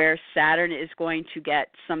where Saturn is going to get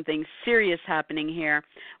something serious happening here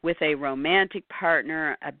with a romantic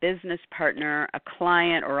partner, a business partner, a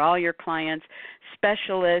client or all your clients,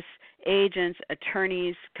 specialists, agents,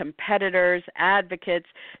 attorneys, competitors, advocates.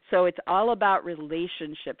 So it's all about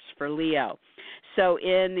relationships for Leo. So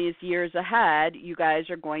in these years ahead, you guys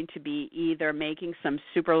are going to be either making some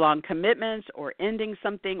super long commitments or ending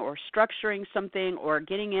something or structuring something or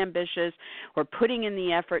getting ambitious or putting in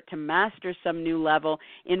the effort to master some new level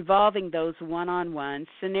involving those one-on-one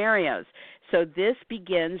scenarios. So this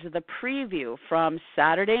begins the preview from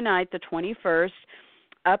Saturday night, the 21st,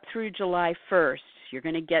 up through July 1st. You're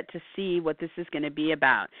going to get to see what this is going to be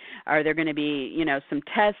about. Are there going to be, some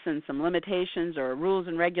tests and some limitations or rules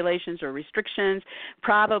and regulations or restrictions?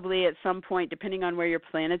 Probably at some point, depending on where your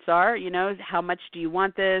planets are, how much do you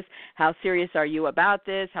want this? How serious are you about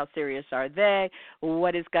this? How serious are they?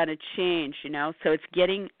 What is going to change, So it's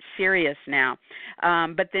getting serious now.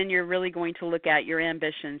 But then you're really going to look at your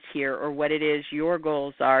ambitions here or what it is your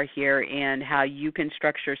goals are here and how you can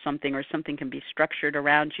structure something or something can be structured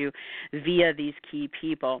around you via these key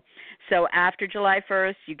people. So after July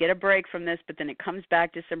 1st, you get a break from this, but then it comes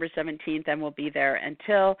back December 17th and will be there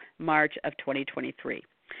until March of 2023.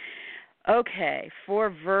 Okay,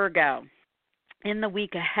 for Virgo, in the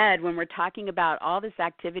week ahead, when we're talking about all this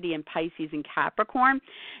activity in Pisces and Capricorn,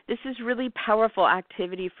 this is really powerful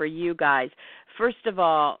activity for you guys. First of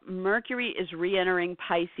all, Mercury is re-entering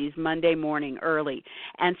Pisces Monday morning early,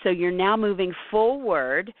 and so you're now moving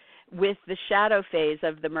forward with the shadow phase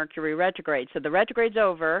of the Mercury retrograde. So the retrograde's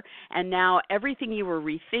over, and now everything you were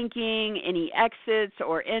rethinking, any exits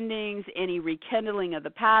or endings, any rekindling of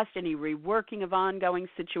the past, any reworking of ongoing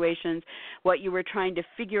situations, what you were trying to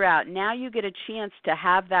figure out, now you get a chance to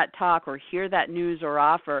have that talk or hear that news or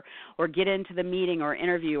offer or get into the meeting or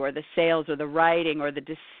interview or the sales or the writing or the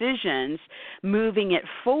decisions, moving it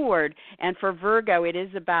forward. And for Virgo, it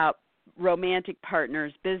is about romantic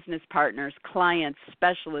partners, business partners, clients,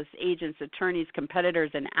 specialists, agents, attorneys,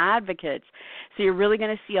 competitors, and advocates. So you're really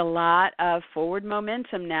going to see a lot of forward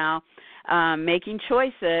momentum now, making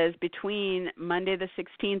choices between Monday the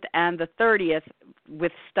 16th and the 30th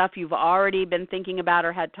with stuff you've already been thinking about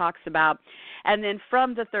or had talks about. And then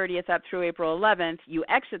from the 30th up through April 11th, you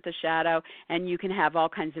exit the shadow, and you can have all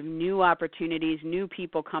kinds of new opportunities, new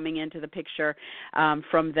people coming into the picture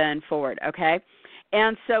from then forward, okay?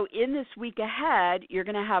 And so in this week ahead, you're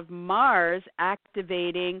going to have Mars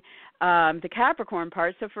activating the Capricorn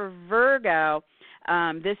part. So for Virgo,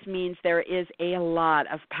 this means there is a lot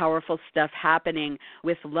of powerful stuff happening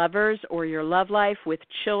with lovers or your love life, with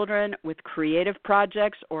children, with creative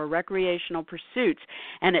projects or recreational pursuits.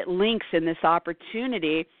 And it links in this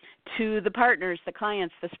opportunity to the partners, the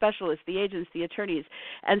clients, the specialists, the agents, the attorneys.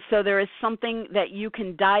 And so there is something that you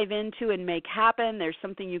can dive into and make happen. There's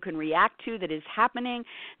something you can react to that is happening.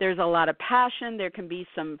 There's a lot of passion. There can be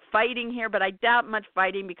some fighting here, but I doubt much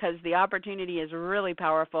fighting because the opportunity is really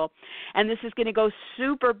powerful. And this is going to go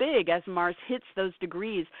super big as Mars hits those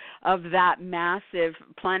degrees of that massive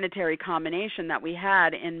planetary combination that we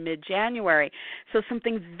had in mid-January. So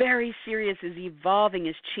something very serious is evolving,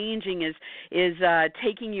 is changing, is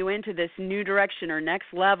taking you into this new direction or next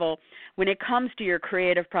level when it comes to your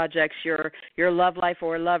creative projects, your love life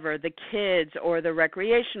or lover, the kids, or the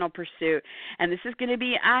recreational pursuit. And this is going to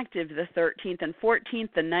be active the 13th and 14th,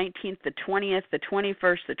 the 19th, the 20th, the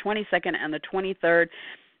 21st, the 22nd, and the 23rd.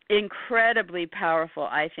 Incredibly powerful,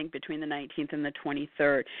 I think, between the 19th and the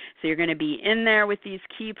 23rd. So you're going to be in there with these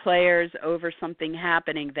key players over something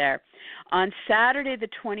happening there. On Saturday the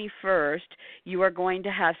 21st, you are going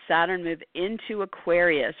to have Saturn move into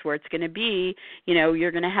Aquarius, where it's going to be,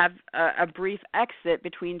 you're going to have a brief exit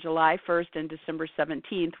between July 1st and December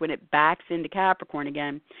 17th when it backs into Capricorn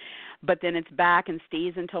again. But then it's back and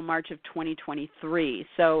stays until March of 2023.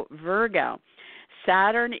 So Virgo,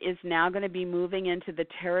 Saturn is now going to be moving into the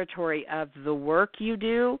territory of the work you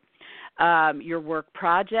do, your work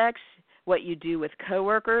projects, what you do with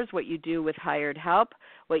coworkers, what you do with hired help,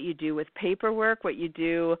 what you do with paperwork, what you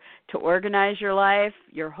do to organize your life,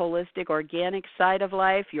 your holistic, organic side of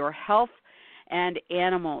life, your health, and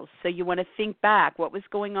animals. So you want to think back, what was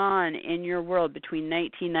going on in your world between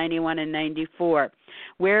 1991 and 94?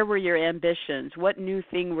 Where were your ambitions? What new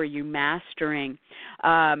thing were you mastering?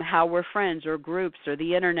 How were friends or groups or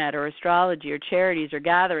the internet or astrology or charities or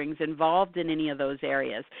gatherings involved in any of those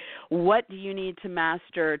areas? What do you need to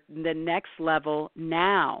master the next level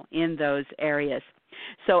now in those areas?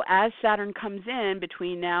 So as Saturn comes in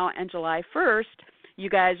between now and July 1st, you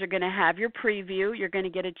guys are going to have your preview. You're going to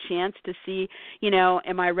get a chance to see,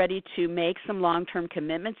 am I ready to make some long-term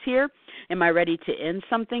commitments here? Am I ready to end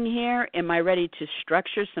something here? Am I ready to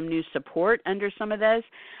structure some new support under some of this?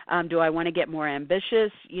 Do I want to get more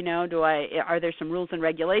ambitious? Are there some rules and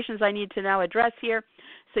regulations I need to now address here?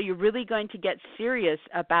 So you're really going to get serious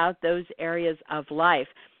about those areas of life.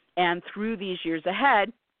 And through these years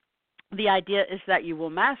ahead, the idea is that you will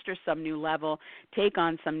master some new level, take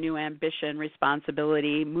on some new ambition,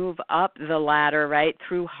 responsibility, move up the ladder, right,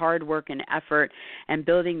 through hard work and effort and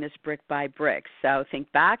building this brick by brick. So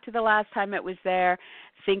think back to the last time it was there.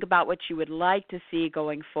 Think about what you would like to see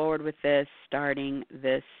going forward with this starting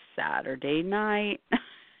this Saturday night.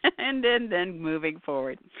 And then moving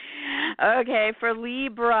forward. Okay, for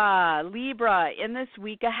Libra, in this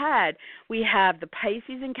week ahead, we have the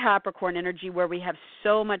Pisces and Capricorn energy where we have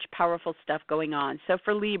so much powerful stuff going on. So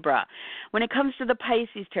for Libra, when it comes to the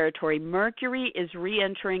Pisces territory, Mercury is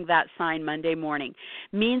re-entering that sign Monday morning.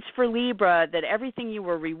 Means for Libra that everything you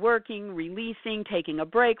were reworking, releasing, taking a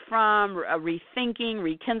break from, rethinking,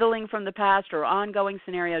 rekindling from the past or ongoing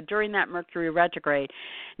scenario during that Mercury retrograde,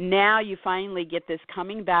 now you finally get this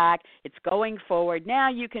coming back. It's going forward. Now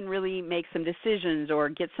you can really make some decisions or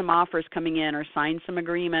get some offers coming in or sign some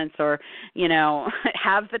agreements or,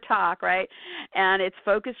 have the talk, right? And it's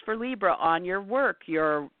focused for Libra on your work,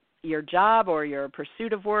 your job or your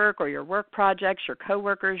pursuit of work or your work projects, your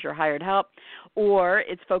coworkers, your hired help, or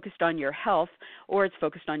it's focused on your health, or it's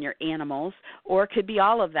focused on your animals, or it could be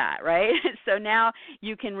all of that, right? So now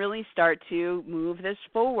you can really start to move this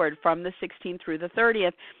forward from the 16th through the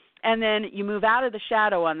 30th. And then you move out of the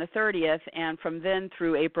shadow on the 30th, and from then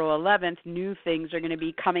through April 11th, new things are going to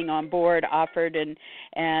be coming on board, offered,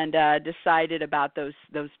 and decided about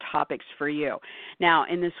those topics for you. Now,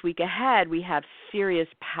 in this week ahead, we have serious,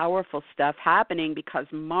 powerful stuff happening because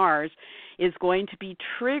Mars is going to be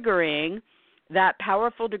triggering that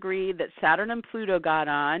powerful degree that Saturn and Pluto got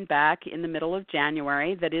on back in the middle of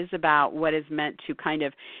January that is about what is meant to kind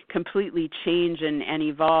of completely change and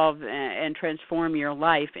evolve and transform your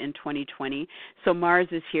life in 2020. So Mars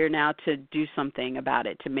is here now to do something about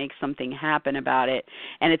it, to make something happen about it.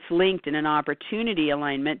 And it's linked in an opportunity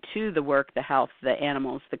alignment to the work, the health, the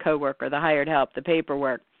animals, the coworker, the hired help, the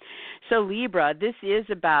paperwork. So Libra, this is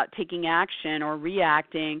about taking action or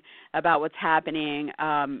reacting about what's happening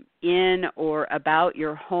in or about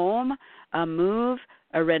your home, a move,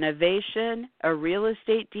 a renovation, a real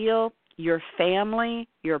estate deal, your family,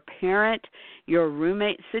 your parent, your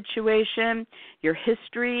roommate situation, your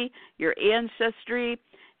history, your ancestry,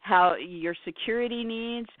 how your security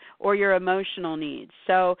needs, or your emotional needs.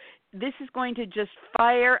 So this is going to just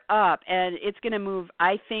fire up, and it's going to move,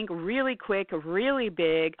 I think, really quick, really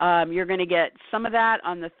big. You're going to get some of that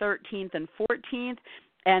on the 13th and 14th,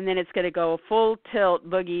 and then it's going to go full tilt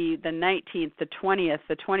boogie the 19th, the 20th,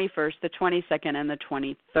 the 21st, the 22nd, and the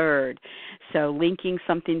 23rd. So linking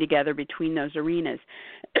something together between those arenas.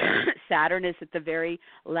 Saturn is at the very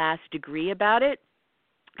last degree about it.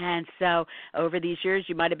 And so over these years,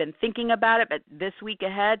 you might have been thinking about it, but this week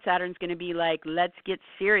ahead, Saturn's going to be like, let's get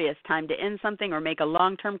serious. Time to end something or make a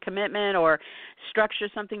long-term commitment or structure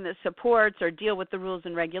something that supports or deal with the rules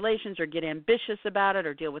and regulations or get ambitious about it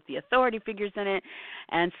or deal with the authority figures in it.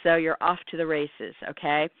 And so you're off to the races,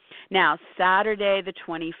 okay? Now, Saturday the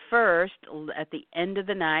 21st, at the end of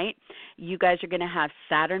the night, you guys are going to have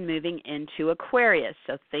Saturn moving into Aquarius.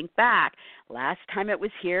 So think back. Last time it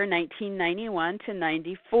was here, 1991 to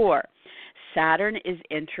 94. Saturn is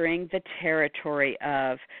entering the territory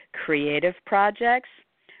of creative projects,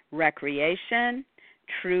 recreation,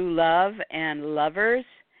 true love and lovers,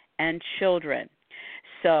 and children.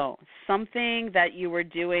 So something that you were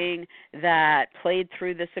doing that played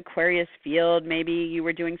through this Aquarius field, maybe you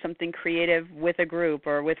were doing something creative with a group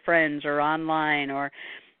or with friends or online or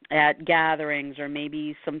at gatherings, or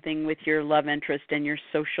maybe something with your love interest and your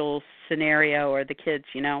social scenario or the kids,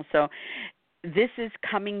 So this is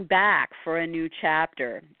coming back for a new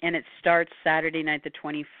chapter, and it starts Saturday night, the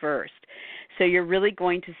 21st. So you're really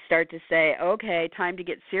going to start to say, okay, time to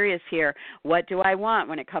get serious here. What do I want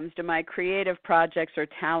when it comes to my creative projects or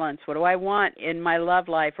talents? What do I want in my love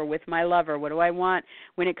life or with my lover? What do I want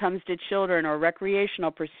when it comes to children or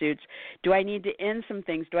recreational pursuits? Do I need to end some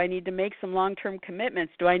things? Do I need to make some long-term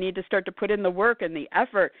commitments? Do I need to start to put in the work and the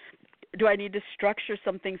effort? Do I need to structure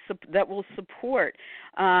something that will support?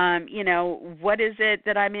 What is it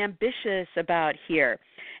that I'm ambitious about here?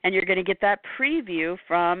 And you're going to get that preview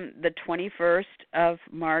from the 21st of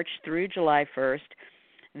March through July 1st.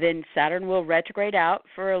 Then Saturn will retrograde out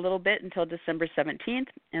for a little bit until December 17th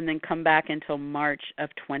and then come back until March of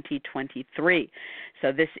 2023.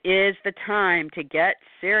 So this is the time to get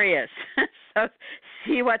serious. So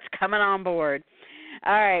see what's coming on board.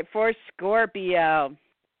 All right, for Scorpio,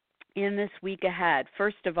 in this week ahead,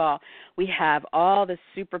 first of all, we have all the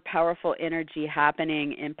super powerful energy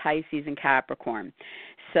happening in Pisces and Capricorn.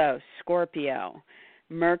 So, Scorpio,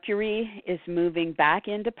 Mercury is moving back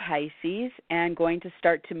into Pisces and going to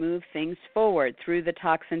start to move things forward through the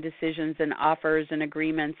talks and decisions and offers and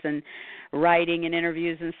agreements and writing and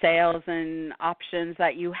interviews and sales and options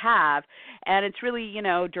that you have. And it's really,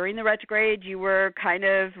 during the retrograde, you were kind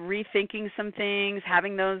of rethinking some things,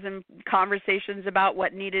 having those conversations about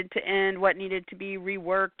what needed to end, what needed to be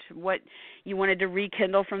reworked, what you wanted to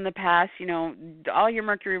rekindle from the past, all your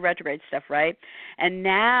Mercury retrograde stuff, right? And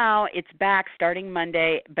now it's back starting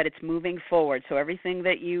Monday, but it's moving forward. So everything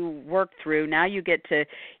that you worked through, now you get to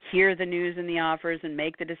hear the news and the offers and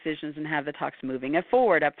make the decisions and have the talks moving it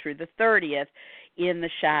forward up through the 30th in the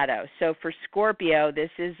shadow. So for Scorpio, this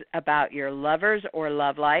is about your lovers or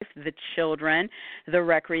love life, the children, the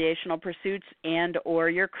recreational pursuits, and or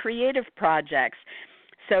your creative projects.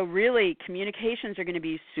 So really, communications are going to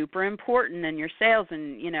be super important, and your sales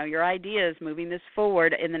and, your ideas moving this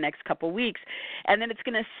forward in the next couple weeks. And then it's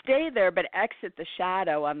going to stay there but exit the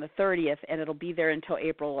shadow on the 30th, and it'll be there until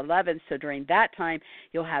April 11th. So during that time,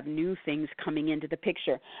 you'll have new things coming into the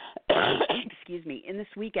picture. Excuse me. In this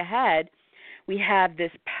week ahead, we have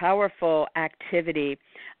this powerful activity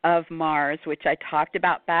of Mars, which I talked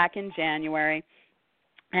about back in January.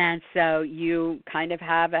 And so you kind of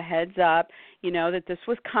have a heads up, that this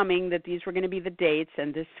was coming, that these were going to be the dates,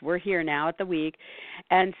 and we're here now at the week.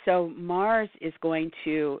 And so Mars is going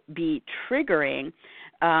to be triggering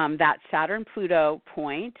that Saturn-Pluto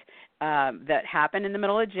point that happened in the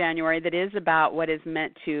middle of January that is about what is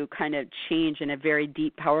meant to kind of change in a very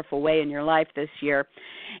deep, powerful way in your life this year.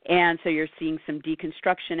 And so you're seeing some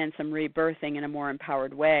deconstruction and some rebirthing in a more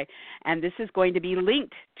empowered way. And this is going to be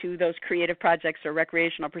linked to those creative projects or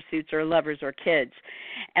recreational pursuits or lovers or kids.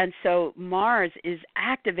 And so Mars is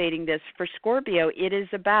activating this for Scorpio. It is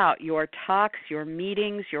about your talks, your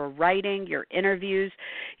meetings, your writing, your interviews,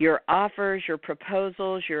 your offers, your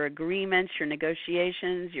proposals, your agreements, your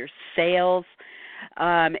negotiations, your sales,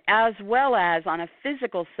 as well as on a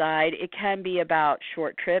physical side, it can be about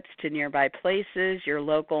short trips to nearby places, your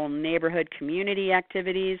local neighborhood community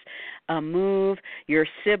activities, a move, your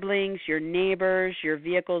siblings, your neighbors, your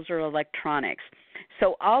vehicles or electronics.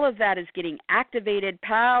 So all of that is getting activated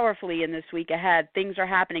powerfully in this week ahead. Things are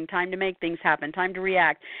happening, time to make things happen, time to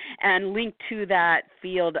react, and linked to that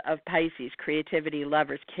field of Pisces, creativity,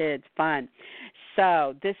 lovers, kids, fun.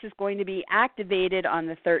 So this is going to be activated on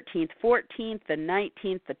the 13th, 14th, the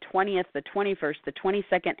 19th, the 20th, the 21st, the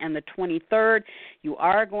 22nd, and the 23rd. You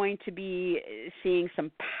are going to be seeing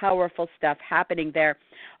some powerful stuff happening there.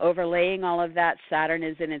 Overlaying all of that, Saturn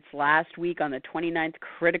is in its last week on the 29th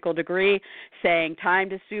critical degree, saying time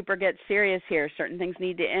to super get serious here. Certain things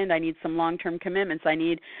need to end. I need some long-term commitments. I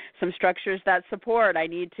need some structures that support. I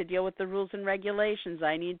need to deal with the rules and regulations.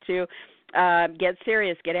 I need to get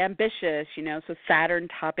serious, get ambitious, so Saturn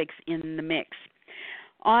topics in the mix.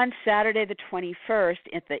 On Saturday the 21st,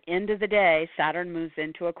 at the end of the day, Saturn moves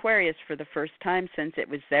into Aquarius for the first time since it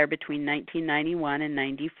was there between 1991 and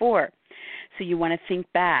 94. So you want to think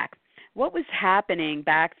back. What was happening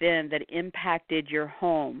back then that impacted your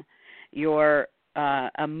home, your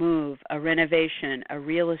a move, a renovation, a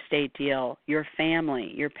real estate deal, your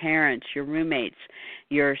family, your parents, your roommates,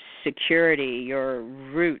 your security, your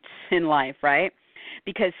roots in life, right?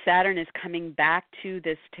 Because Saturn is coming back to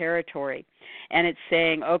this territory, and it's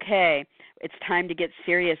saying, okay, it's time to get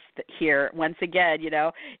serious here. Once again,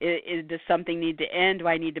 does something need to end? Do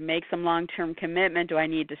I need to make some long-term commitment? Do I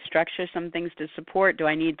need to structure some things to support? Do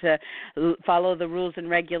I need to follow the rules and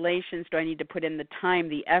regulations? Do I need to put in the time,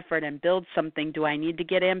 the effort, and build something? Do I need to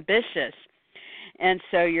get ambitious? And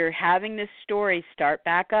so you're having this story start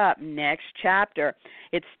back up, next chapter.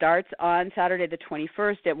 It starts on Saturday the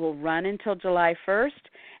 21st. It will run until July 1st,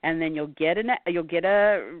 and then you'll get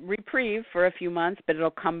a reprieve for a few months, but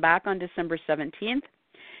it'll come back on December 17th,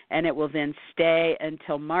 and it will then stay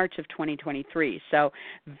until March of 2023. So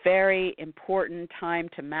very important time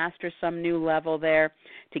to master some new level there,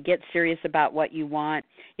 to get serious about what you want.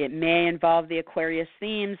 It may involve the Aquarius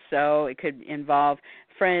themes, so it could involve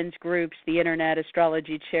friends, groups, the internet,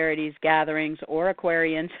 astrology, charities, gatherings, or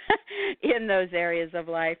Aquarians in those areas of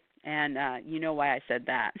life. And you know why I said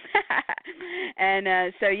that.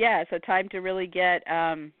 And so time to really get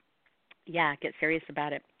serious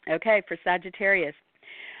about it. Okay, for Sagittarius.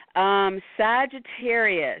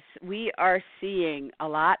 Sagittarius, we are seeing a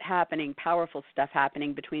lot happening, powerful stuff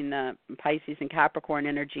happening between the Pisces and Capricorn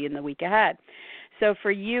energy in the week ahead. So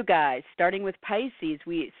for you guys, starting with Pisces,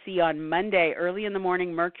 we see on Monday, early in the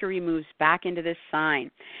morning, Mercury moves back into this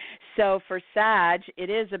sign. So for Sag, it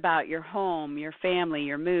is about your home, your family,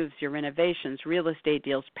 your moves, your renovations, real estate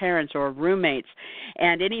deals, parents or roommates,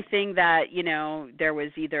 and anything that, there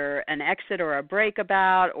was either an exit or a break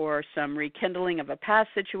about, or some rekindling of a past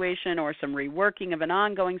situation, or some reworking of an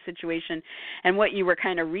ongoing situation, and what you were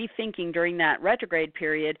kind of rethinking during that retrograde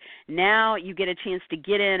period. Now you get a chance to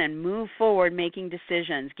get in and move forward, making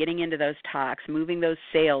decisions, getting into those talks, moving those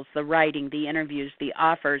sales, the writing, the interviews, the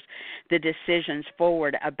offers, the decisions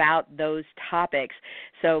forward about those topics.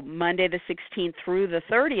 So Monday the 16th through the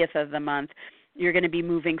 30th of the month, you're going to be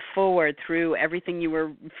moving forward through everything you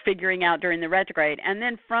were figuring out during the retrograde. And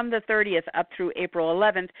then from the 30th up through April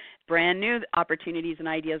 11th, brand new opportunities and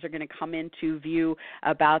ideas are going to come into view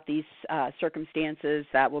about these circumstances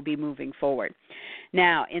that will be moving forward.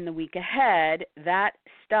 Now, in the week ahead, that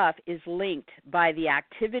stuff is linked by the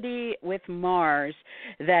activity with Mars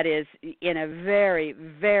that is in a very,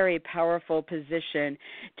 very powerful position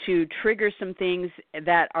to trigger some things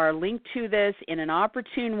that are linked to this in an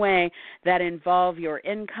opportune way that involve your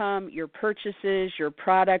income, your purchases, your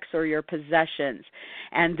products, or your possessions.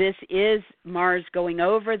 And this is Mars going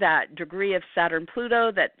over that degree of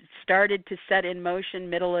Saturn-Pluto that started to set in motion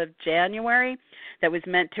middle of January, that was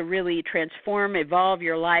meant to really transform, evolve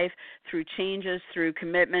your life through changes, through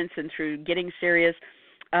commitments, and through getting serious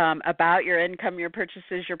about your income, your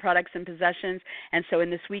purchases, your products, and possessions. And so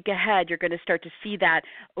in this week ahead, you're going to start to see that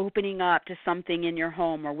opening up to something in your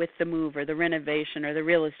home, or with the move, or the renovation, or the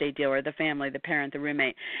real estate deal, or the family, the parent, the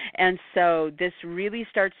roommate. And so this really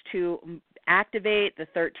starts to activate the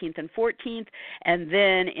 13th and 14th, and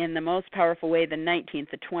then in the most powerful way, the 19th,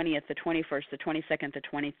 the 20th, the 21st, the 22nd, the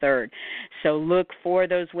 23rd. So look for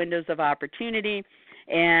those windows of opportunity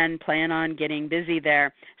and plan on getting busy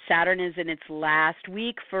there. Saturn is in its last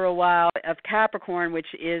week for a while of Capricorn, which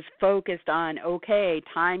is focused on, okay,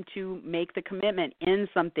 time to make the commitment in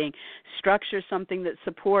something, structure something that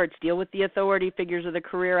supports, deal with the authority figures of the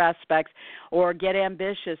career aspects, or get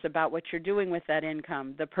ambitious about what you're doing with that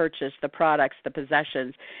income, the purchase, the products, the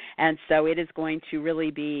possessions. And so it is going to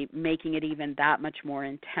really be making it even that much more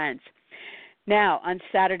intense. Now, on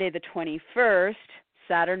Saturday the 21st,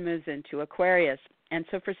 Saturn moves into Aquarius. And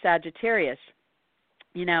so for Sagittarius,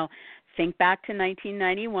 think back to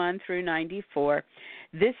 1991 through 94.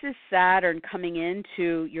 This is Saturn coming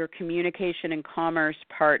into your communication and commerce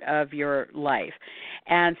part of your life.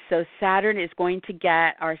 And so Saturn is going to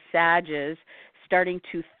get our Sages starting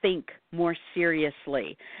to think more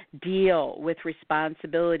seriously, deal with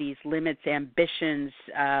responsibilities, limits, ambitions,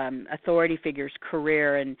 authority figures,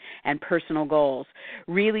 career, and personal goals.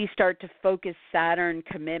 Really start to focus Saturn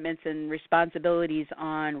commitments and responsibilities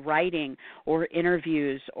on writing or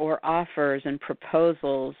interviews or offers and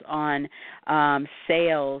proposals, on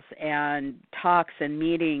sales and talks and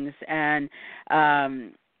meetings and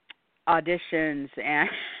auditions, and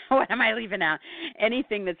what am I leaving out?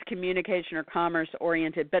 Anything that's communication or commerce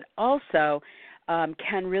oriented, but also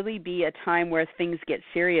can really be a time where things get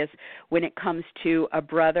serious when it comes to a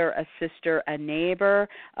brother, a sister, a neighbor,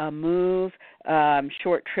 a move,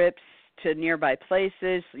 short trips to nearby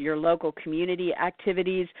places, your local community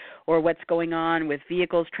activities, or what's going on with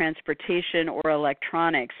vehicles, transportation, or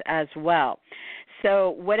electronics as well.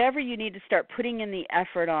 So whatever you need to start putting in the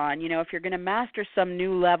effort on, if you're going to master some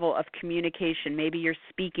new level of communication, maybe you're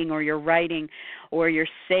speaking or you're writing or your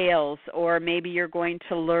sales, or maybe you're going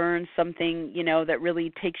to learn something, that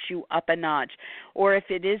really takes you up a notch, or if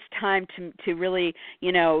it is time to really,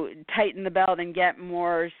 tighten the belt and get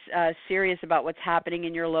more serious about what's happening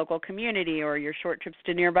in your local community, or your short trips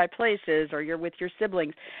to nearby places, or you're with your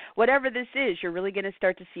siblings, whatever this is, you're really going to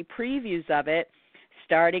start to see previews of it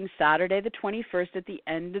starting Saturday the 21st at the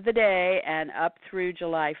end of the day and up through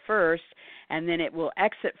July 1st. and then it will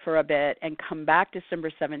exit for a bit and come back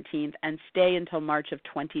December 17th and stay until March of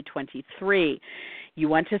 2023. You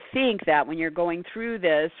want to think that when you're going through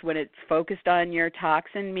this, when it's focused on your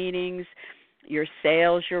talks and meetings, your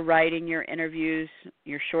sales, your writing, your interviews,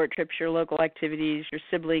 your short trips, your local activities, your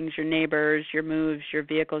siblings, your neighbors, your moves, your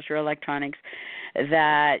vehicles, your electronics,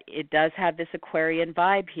 that it does have this Aquarian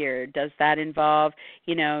vibe here. Does that involve,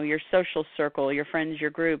 your social circle, your friends, your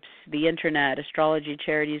groups, the internet, astrology,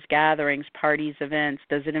 charities, gatherings, parties, events?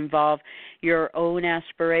 Does it involve your own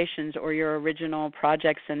aspirations or your original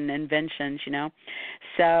projects and inventions,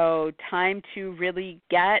 So time to really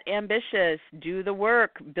get ambitious, do the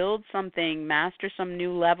work, build something, master some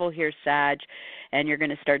new level here, Sag, and you're going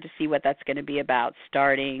to start to see what that's going to be about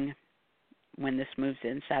starting when this moves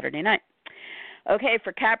in Saturday night. Okay,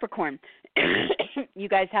 for Capricorn, you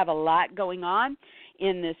guys have a lot going on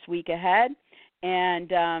in this week ahead,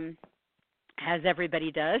 and as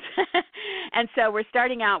everybody does. And so we're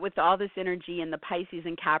starting out with all this energy in the Pisces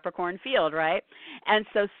and Capricorn field, right? And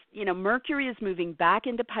so, Mercury is moving back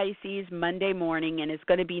into Pisces Monday morning and is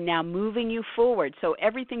going to be now moving you forward. So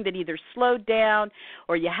everything that either slowed down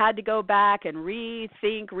or you had to go back and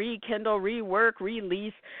rethink, rekindle, rework,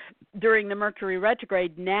 release during the Mercury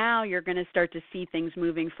retrograde, now you're going to start to see things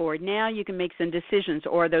moving forward. Now you can make some decisions,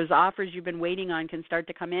 or those offers you've been waiting on can start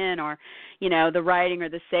to come in, or, the writing or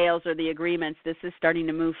the sales or the agreements. This is starting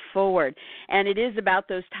to move forward. And it is about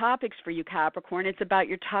those topics for you, Capricorn. It's about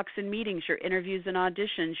your talks and meetings, your interviews and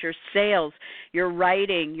auditions, your sales, your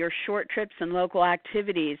writing, your short trips and local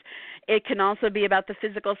activities. It can also be about the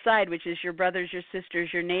physical side, which is your brothers, your sisters,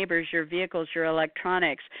 your neighbors, your vehicles, your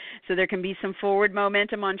electronics. So there can be some forward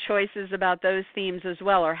momentum on choices about those themes as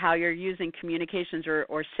well, or how you're using communications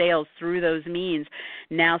or sales through those means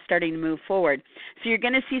now starting to move forward. So you're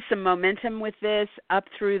going to see some momentum with this up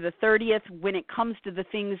through the 30th when it comes to the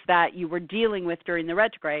things that you were dealing with during the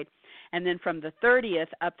retrograde. And then from the 30th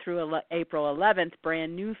up through April 11th,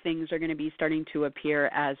 brand new things are going to be starting to appear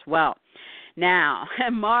as well. Now,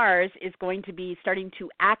 Mars is going to be starting to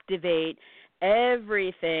activate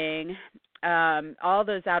everything, all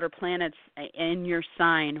those outer planets in your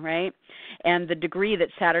sign, right? And the degree that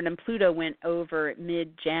Saturn and Pluto went over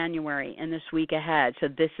mid-January in this week ahead. So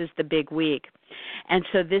this is the big week. And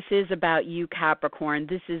so this is about you, Capricorn.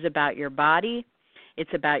 This is about your body.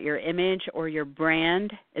 It's about your image or your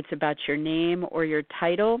brand. It's about your name or your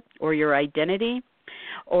title or your identity.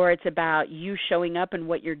 Or it's about you showing up and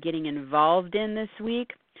what you're getting involved in this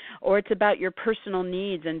week. Or it's about your personal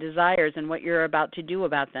needs and desires and what you're about to do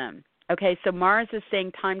about them. Okay, so Mars is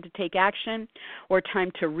saying time to take action or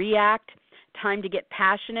time to react, time to get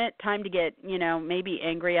passionate, time to get, maybe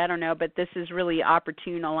angry, I don't know, but this is really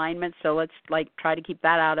opportune alignment, so let's try to keep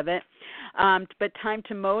that out of it. But time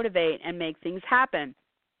to motivate and make things happen.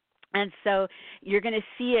 And so you're going to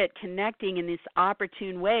see it connecting in this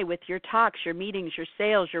opportune way with your talks, your meetings, your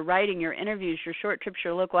sales, your writing, your interviews, your short trips,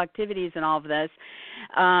 your local activities, and all of this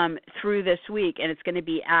through this week. And it's going to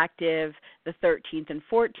be active the 13th and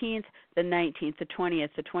 14th, the 19th, the 20th,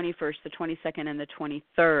 the 21st, the 22nd, and the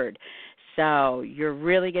 23rd. So you're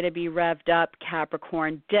really going to be revved up,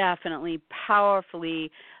 Capricorn, definitely powerfully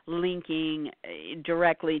linking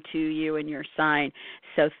directly to you and your sign.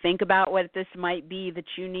 So think about what this might be that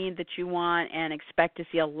you need, that you want, and expect to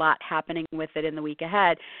see a lot happening with it in the week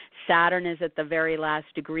ahead. Saturn is at the very last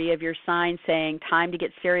degree of your sign, saying time to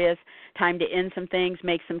get serious, time to end some things,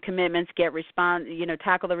 make some commitments,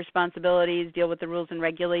 tackle the responsibilities, deal with the rules and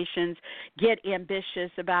regulations, get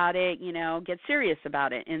ambitious about it, get serious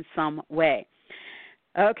about it in some way.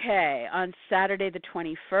 Okay, on Saturday the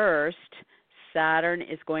 21st, Saturn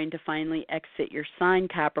is going to finally exit your sign,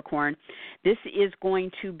 Capricorn. This is going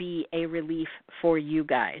to be a relief for you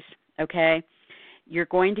guys, okay? You're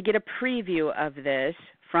going to get a preview of this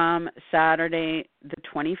from Saturday the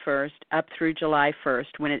 21st up through July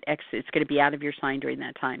 1st when it exits. It's going to be out of your sign during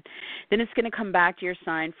that time. Then it's going to come back to your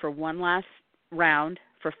sign for one last round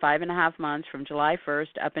for 5.5 months from July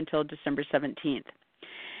 1st up until December 17th.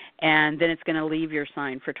 And then it's going to leave your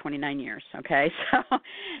sign for 29 years, okay?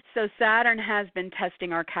 So Saturn has been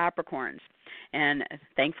testing our Capricorns, and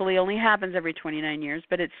thankfully only happens every 29 years,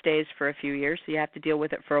 but it stays for a few years, so you have to deal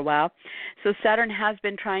with it for a while. So Saturn has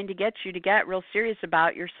been trying to get you to get real serious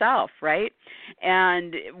about yourself, right?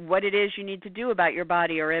 And what it is you need to do about your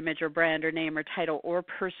body or image or brand or name or title or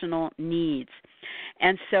personal needs.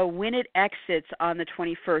 And so when it exits on the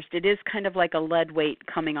 21st, it is kind of like a lead weight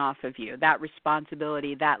coming off of you, that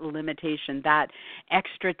responsibility, that limitation, that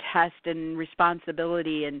extra test and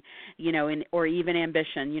responsibility and, or even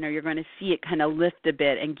ambition. You're going to see it kind of lift a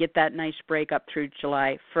bit and get that nice break up through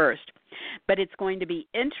July 1st. But it's going to be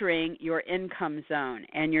entering your income zone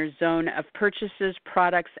and your zone of purchases,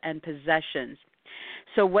 products, and possessions.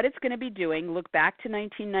 So what it's going to be doing, look back to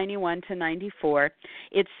 1991 to 94,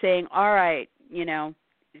 it's saying, all right,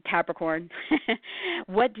 Capricorn,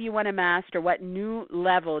 what do you want to master? What new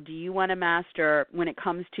level do you want to master when it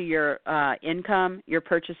comes to your income, your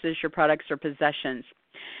purchases, your products, or possessions?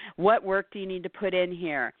 What work do you need to put in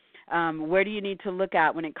here? Where do you need to look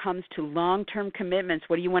at when it comes to long-term commitments?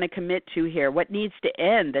 What do you want to commit to here? What needs to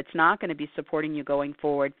end that's not going to be supporting you going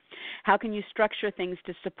forward? How can you structure things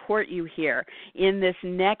to support you here in this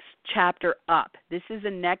next chapter up? This is a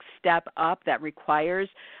next step up that requires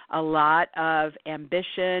a lot of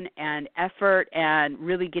ambition and effort and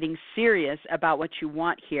really getting serious about what you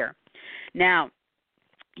want here. Now,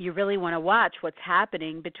 you really want to watch what's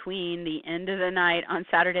happening between the end of the night on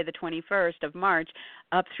Saturday the 21st of March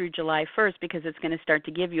up through July 1st, because it's going to start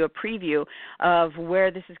to give you a preview of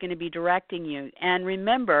where this is going to be directing you. And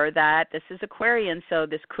remember that this is Aquarian, so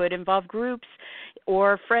this could involve groups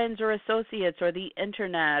or friends or associates or the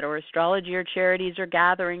internet or astrology or charities or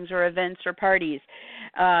gatherings or events or parties.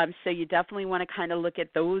 So you definitely want to kind of look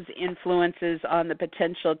at those influences on the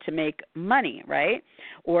potential to make money, right?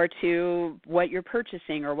 Or to what you're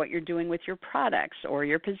purchasing or what you're doing with your products or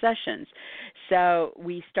your possessions. So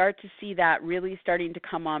we start to see that really starting to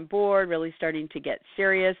come on board, really starting to get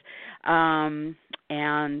serious. And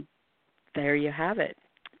there you have it.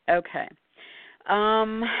 Okay.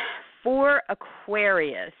 For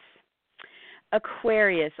Aquarius,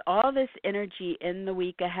 all this energy in the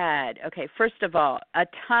week ahead. Okay, first of all, a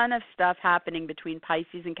ton of stuff happening between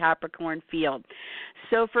Pisces and Capricorn field.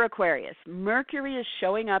 So for Aquarius, Mercury is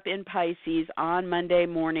showing up in Pisces on Monday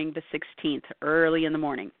morning, the 16th, early in the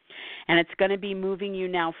morning. And it's going to be moving you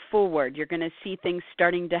now forward. You're going to see things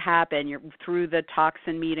starting to happen. You're through the talks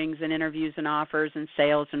and meetings and interviews and offers and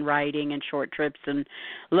sales and writing and short trips and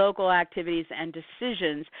local activities and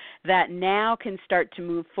decisions that now can start to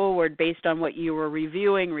move forward based on what you were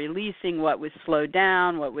reviewing, releasing, what was slowed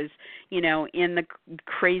down, what was, in the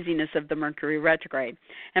craziness of the Mercury retrograde.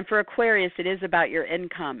 And for Aquarius, it is about your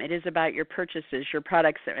income. It is about your purchases, your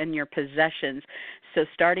products, and your possessions. So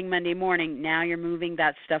starting Monday morning, now you're moving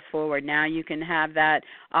that stuff forward. Now you can have that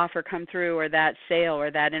offer come through or that sale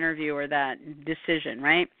or that interview or that decision,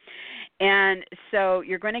 right? And so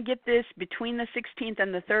you're going to get this between the 16th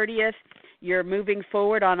and the 30th. You're moving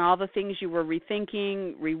forward on all the things you were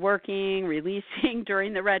rethinking, reworking, releasing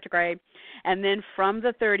during the retrograde. And then from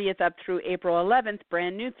the 30th up through April 11th,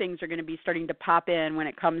 brand new things are going to be starting to pop in when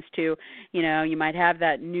it comes to, you might have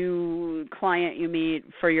that new client you meet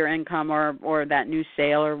for your income or that new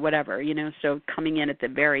sale or whatever, so coming in at the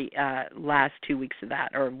very last 2 weeks of that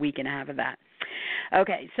or week and a half of that.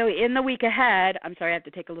 Okay, so in the week ahead, I'm sorry, I have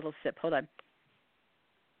to take a little sip. Hold on.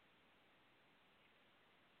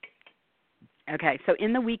 Okay, so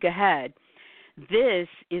in the week ahead, this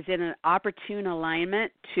is in an opportune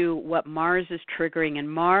alignment to what Mars is triggering. And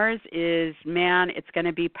Mars is, it's going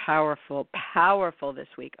to be powerful this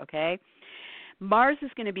week, okay? Mars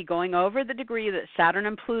is going to be going over the degree that Saturn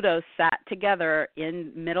and Pluto sat together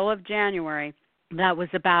in middle of January. That was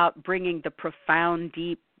about bringing the profound,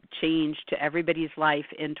 deep change to everybody's life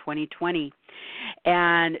in 2020.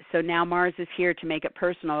 And so now Mars is here to make it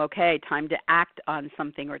personal. Okay, time to act on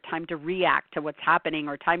something or time to react to what's happening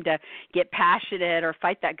or time to get passionate or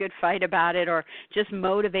fight that good fight about it or just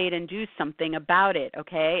motivate and do something about it,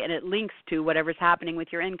 okay? And it links to whatever's happening with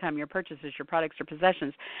your income, your purchases, your products or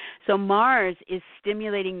possessions. So Mars is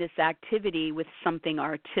stimulating this activity with something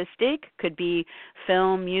artistic, could be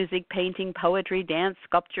film, music, painting, poetry, dance,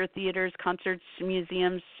 sculpture, theaters, concerts,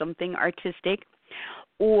 museums, something artistic.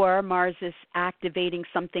 Or Mars is activating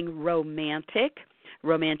something romantic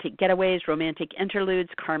getaways, romantic interludes,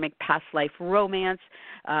 karmic past life romance,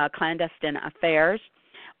 clandestine affairs.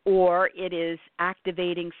 Or it is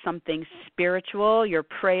activating something spiritual, your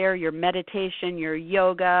prayer, your meditation, your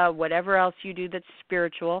yoga, whatever else you do that's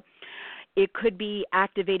spiritual. It could be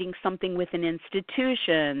activating something with an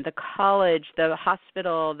institution, the college, the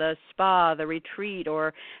hospital, the spa, the retreat,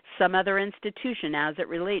 or some other institution as it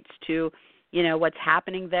relates to what's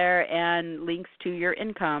happening there and links to your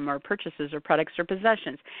income or purchases or products or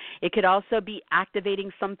possessions. It could also be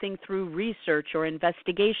activating something through research or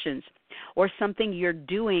investigations, or something you're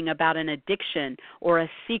doing about an addiction or a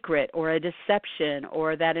secret or a deception,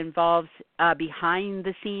 or that involves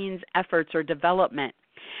behind-the-scenes efforts or development.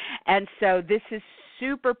 And so this is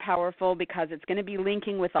super powerful because it's going to be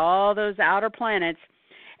linking with all those outer planets.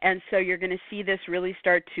 And so you're going to see this really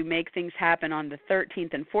start to make things happen on the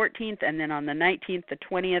 13th and 14th, and then on the 19th, the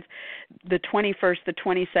 20th, the 21st, the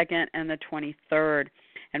 22nd, and the 23rd.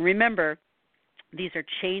 And remember, these are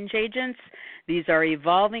change agents. These are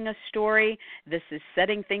evolving a story. This is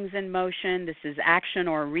setting things in motion. This is action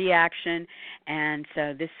or reaction. And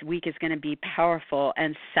so this week is going to be powerful.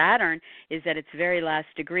 And Saturn is at its very last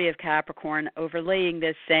degree of Capricorn, overlaying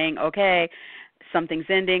this, saying, okay, something's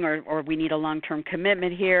ending, or we need a long-term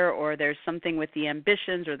commitment here, or there's something with the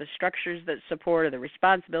ambitions or the structures that support or the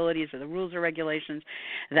responsibilities or the rules or regulations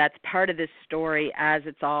that's part of this story as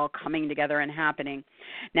it's all coming together and happening.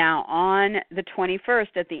 Now, on the 21st,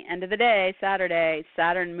 at the end of the day, Saturday,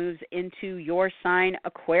 Saturn moves into your sign,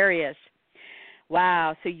 Aquarius.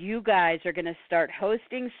 Wow, so you guys are going to start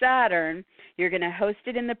hosting Saturn. You're going to host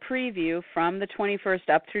it in the preview from the 21st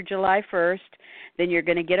up through July 1st. Then you're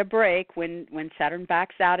going to get a break when Saturn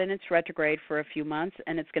backs out in its retrograde for a few months,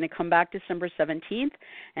 and it's going to come back December 17th,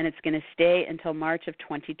 and it's going to stay until March of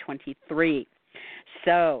 2023.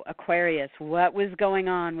 So, Aquarius, what was going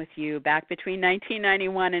on with you back between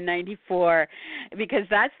 1991 and 94? Because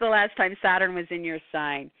that's the last time Saturn was in your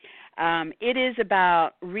sign. It is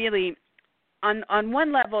about really... On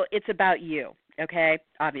one level, it's about you, okay?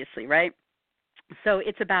 Obviously, right? So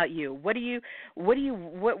it's about you.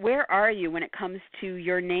 Where are you when it comes to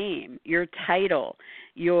your name, your title,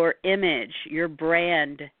 your image, your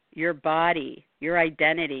brand, your body, your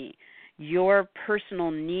identity, your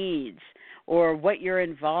personal needs, or what you're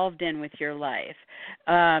involved in with your life?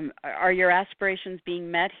 Are your aspirations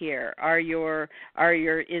being met here?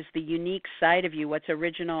 Is the unique side of you, what's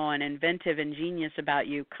original and inventive and genius about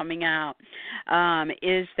you, coming out?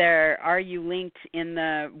 Are you linked in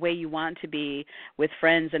the way you want to be with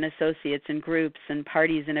friends and associates and groups and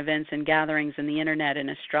parties and events and gatherings and the internet and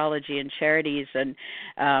astrology and charities and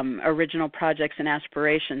original projects and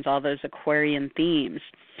aspirations, all those Aquarian themes?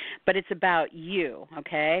 But it's about you,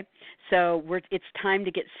 okay? So it's time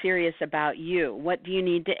to get serious about you. What do you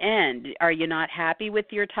need to end? Are you not happy with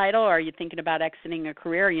your title? Are you thinking about exiting a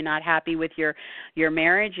career? Are you not happy with your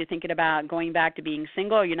marriage? You're thinking about going back to being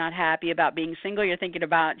single? Are you not happy about being single? You're thinking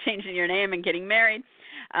about changing your name and getting married?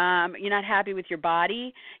 You're not happy with your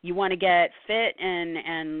body. You want to get fit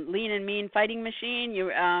and lean and mean fighting machine.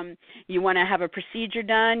 You want to have a procedure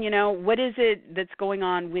done. What is it that's going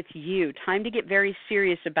on with you? Time to get very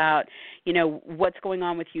serious about, what's going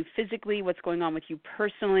on with you physically, what's going on with you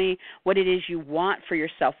personally, what it is you want for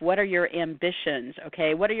yourself. What are your ambitions,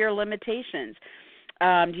 okay? What are your limitations?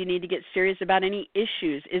 Do you need to get serious about any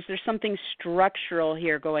issues? Is there something structural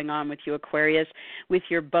here going on with you, Aquarius, with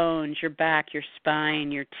your bones, your back, your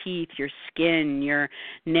spine, your teeth, your skin, your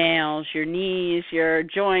nails, your knees, your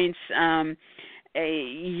joints,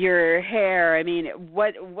 your hair? I mean,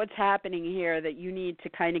 what's happening here that you need to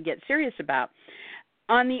kind of get serious about?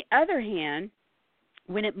 On the other hand,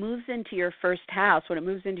 when it moves into your first house, when it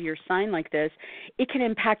moves into your sign like this, it can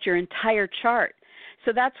impact your entire chart.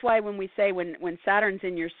 So that's why when we say when Saturn's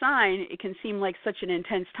in your sign, it can seem like such an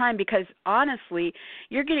intense time, because honestly,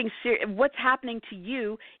 you're getting what's happening to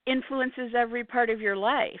you influences every part of your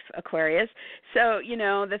life, Aquarius. So,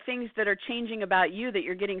 the things that are changing about you that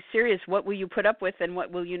you're getting serious, what will you put up with and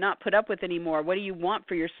what will you not put up with anymore? What do you want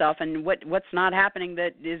for yourself and what's not happening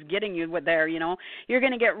that is getting you there, You're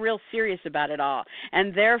going to get real serious about it all.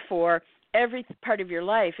 And therefore, every part of your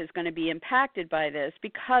life is going to be impacted by this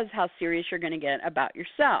because how serious you're going to get about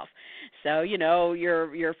yourself. So,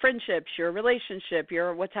 your friendships, your relationship,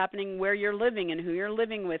 what's happening where you're living and who you're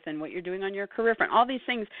living with and what you're doing on your career front, all these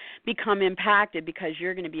things become impacted because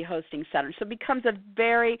you're going to be hosting Saturn. So it becomes a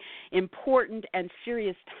very important and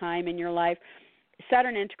serious time in your life.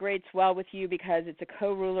 Saturn integrates well with you because it's a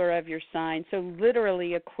co-ruler of your sign. So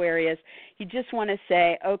literally, Aquarius, you just want to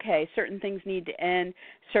say, okay, certain things need to end,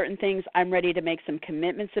 certain things I'm ready to make some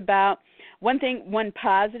commitments about. One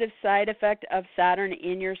positive side effect of Saturn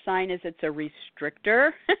in your sign is it's a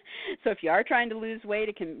restrictor. So if you are trying to lose weight,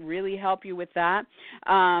 it can really help you with that.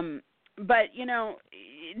 But,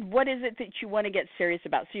 what is it that you want to get serious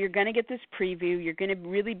about? So you're going to get this preview. You're going to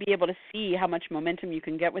really be able to see how much momentum you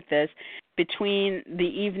can get with this between the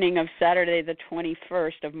evening of Saturday the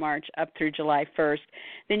 21st of March up through July 1st,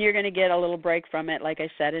 then you're going to get a little break from it, like I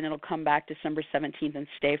said, and it'll come back December 17th and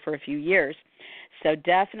stay for a few years. So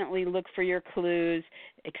definitely look for your clues.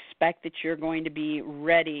 Expect that you're going to be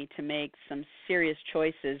ready to make some serious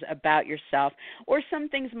choices about yourself, or some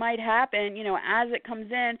things might happen, as it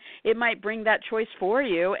comes in, it might bring that choice for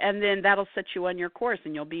you, and then that'll set you on your course,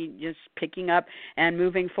 and you'll be just picking up and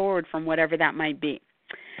moving forward from whatever that might be.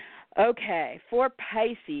 Okay, for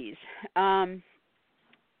Pisces,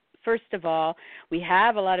 first of all, we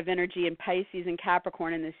have a lot of energy in Pisces and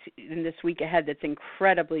Capricorn in this week ahead that's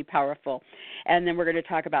incredibly powerful. And then we're going to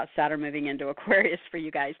talk about Saturn moving into Aquarius for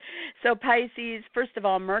you guys. So Pisces, first of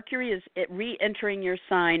all, Mercury is re-entering your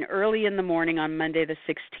sign early in the morning on Monday the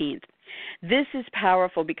 16th. This is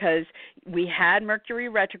powerful because we had Mercury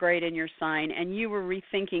retrograde in your sign, and you were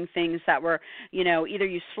rethinking things that were, either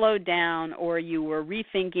you slowed down or you were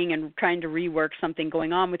rethinking and trying to rework something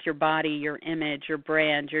going on with your body, your image, your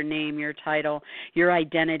brand, your name, your title, your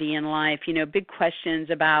identity in life, big questions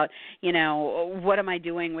about, what am I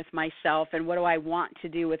doing with myself and what do I want to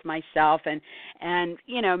do with myself, and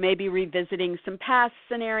maybe revisiting some past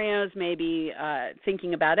scenarios, maybe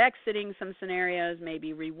thinking about exiting some scenarios,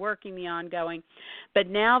 maybe reworking the ongoing. But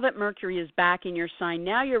now that Mercury is back in your sign,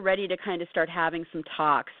 now you're ready to kind of start having some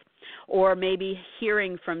talks, or maybe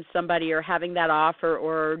hearing from somebody or having that offer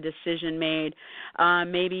or decision made.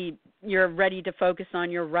 Maybe you're ready to focus on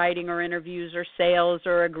your writing or interviews or sales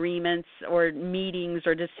or agreements or meetings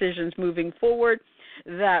or decisions moving forward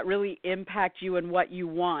that really impact you and what you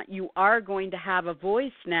want. You are going to have a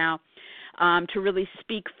voice now to really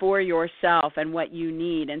speak for yourself and what you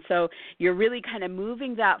need. And so you're really kind of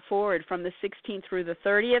moving that forward from the 16th through the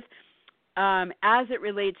 30th as it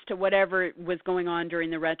relates to whatever was going on during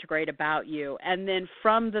the retrograde about you. And then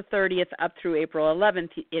from the 30th up through April 11th,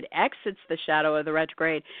 it exits the shadow of the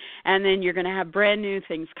retrograde, and then you're going to have brand new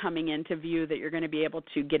things coming into view that you're going to be able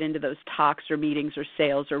to get into those talks or meetings or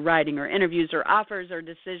sales or writing or interviews or offers or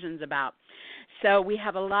decisions about. So we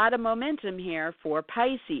have a lot of momentum here for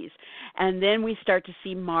Pisces. And then we start to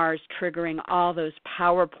see Mars triggering all those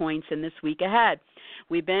power points in this week ahead.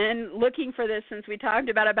 We've been looking for this since we talked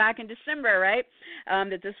about it back in December, right,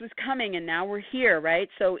 that this was coming, and now we're here, right?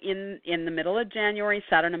 So in the middle of January,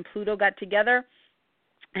 Saturn and Pluto got together,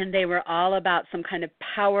 and they were all about some kind of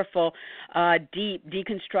powerful, deep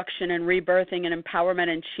deconstruction and rebirthing and empowerment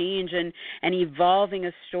and change and evolving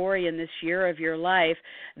a story in this year of your life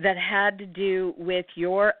that had to do with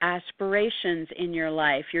your aspirations in your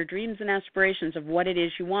life, your dreams and aspirations of what it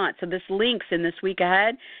is you want. So this links in this week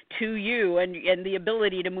ahead to you and the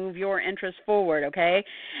ability to move your interests forward, okay?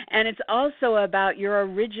 And it's also about your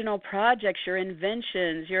original projects, your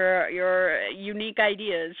inventions, your unique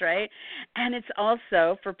ideas, right? And it's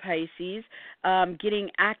also for Pisces, getting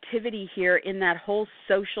activity here in that whole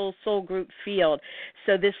social soul group field.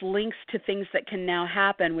 So this links to things that can now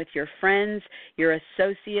happen with your friends, your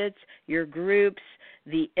associates, your groups,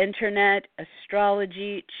 the internet,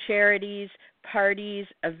 astrology, charities, parties,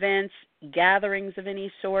 events, gatherings of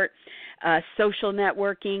any sort, social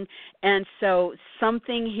networking. And so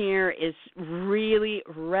something here is really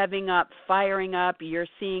revving up, firing up. You're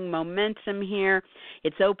seeing momentum here.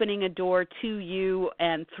 It's opening a door to you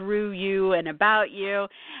and through you and about you.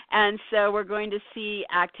 And so we're going to see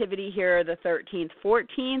activity here the 13th,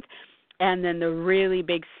 14th, and then the really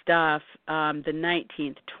big stuff, the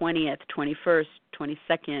 19th, 20th, 21st,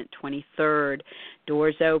 22nd, 23rd,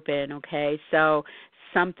 doors open, okay? So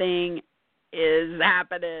something is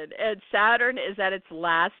happening. And Saturn is at its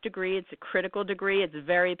last degree. It's a critical degree. It's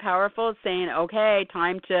very powerful. It's saying, okay,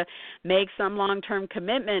 time to make some long-term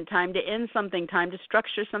commitment, time to end something, time to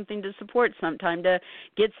structure something to support some, time to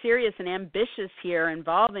get serious and ambitious here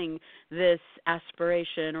involving this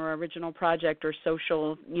aspiration or original project or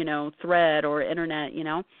social, thread or internet,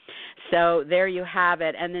 So there you have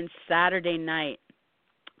it. And then Saturday night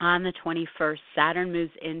on the 21st, Saturn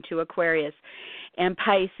moves into Aquarius. And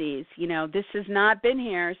Pisces, this has not been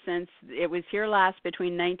here since it was here last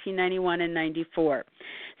between 1991 and 94.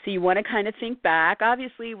 So you want to kind of think back.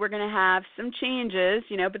 Obviously, we're going to have some changes,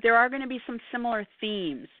 but there are going to be some similar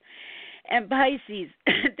themes. And Pisces,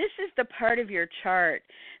 this is the part of your chart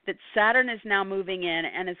that Saturn is now moving in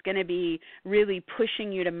and is going to be really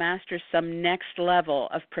pushing you to master some next level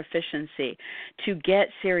of proficiency, to get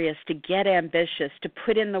serious, to get ambitious, to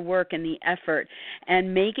put in the work and the effort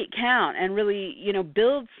and make it count and really,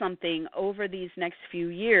 build something over these next few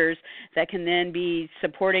years that can then be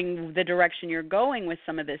supporting the direction you're going with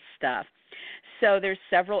some of this stuff. So there's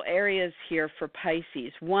several areas here for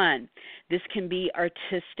Pisces. One, this can be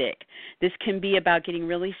artistic. This can be about getting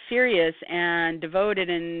really serious and devoted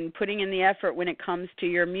and putting in the effort when it comes to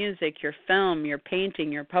your music, your film, your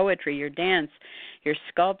painting, your poetry, your dance, your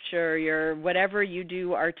sculpture, your whatever you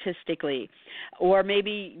do artistically. Or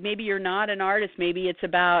maybe you're not an artist. Maybe it's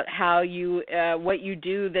about how you what you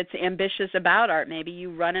do that's ambitious about art. Maybe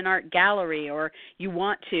you run an art gallery, or you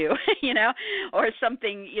want to, or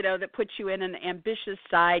something, that puts you in an ambitious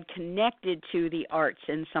side connected to the arts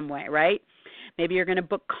in some way, right? Maybe you're going to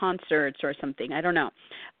book concerts or something. I don't know.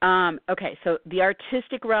 Okay, so the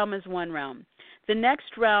artistic realm is one realm. The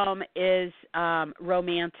next realm is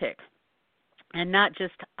romantic. And not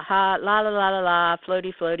just la la la la la,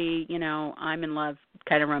 floaty floaty, I'm in love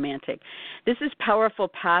kind of romantic. This is powerful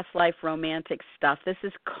past life romantic stuff. This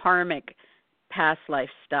is karmic past life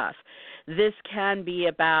stuff. This can be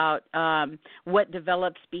about what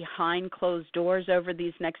develops behind closed doors over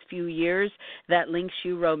these next few years that links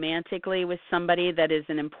you romantically with somebody that is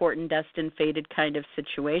an important, destined, fated kind of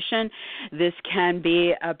situation. This can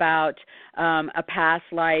be about a past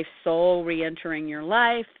life soul re-entering your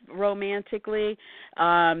life romantically.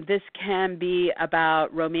 This can be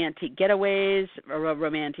about romantic getaways,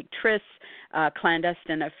 romantic trysts,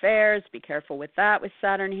 clandestine affairs. Be careful with that with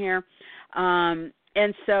Saturn here.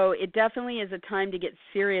 And so it definitely is a time to get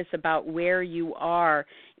serious about where you are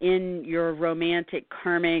in your romantic,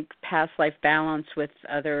 karmic, past life balance with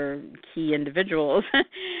other key individuals.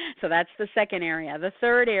 So that's the second area. The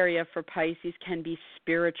third area for Pisces can be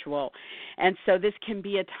spiritual. And so this can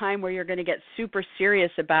be a time where you're going to get super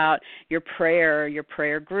serious about your prayer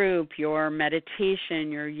group, your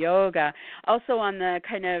meditation, your yoga. Also on the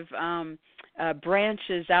kind of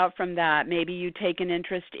branches out from that. Maybe you take an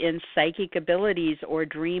interest in psychic abilities or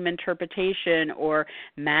dream interpretation or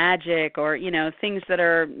magic or, things that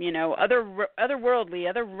are, otherworldly,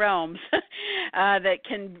 other realms that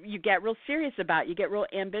you get real serious about, you get real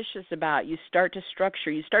ambitious about, you start to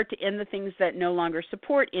structure, you start to end the things that no longer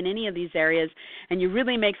support in any of these areas, and you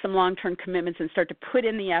really make some long-term commitments and start to put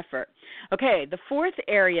in the effort. Okay, the fourth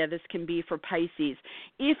area this can be for Pisces,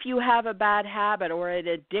 if you have a bad habit or an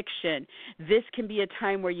addiction, this can be a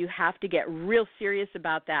time where you have to get real serious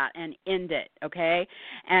about that and end it, okay,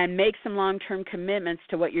 and make some long-term commitments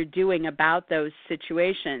to what you're doing about those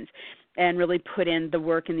situations and really put in the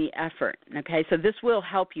work and the effort, okay? So this will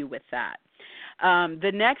help you with that.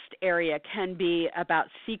 The next area can be about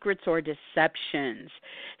secrets or deceptions.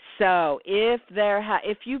 So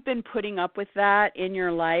if you've been putting up with that in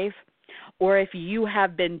your life, or if you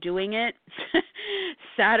have been doing it,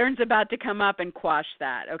 Saturn's about to come up and quash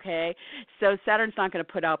that, okay? So Saturn's not going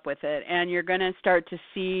to put up with it, and you're going to start to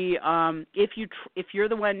see, if you're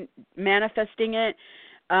the one manifesting it,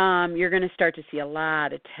 you're going to start to see a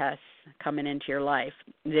lot of tests coming into your life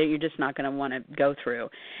that you're just not going to want to go through.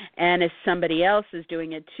 And if somebody else is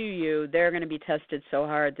doing it to you, they're going to be tested so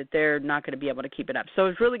hard that they're not going to be able to keep it up. So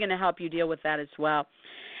it's really going to help you deal with that as well.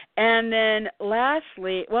 And then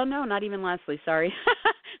lastly, well, no, not even lastly, sorry.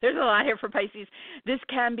 There's a lot here for Pisces. This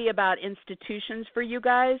can be about institutions for you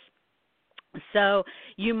guys. So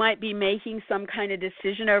you might be making some kind of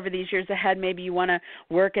decision over these years ahead. Maybe you want to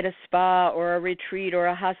work at a spa or a retreat or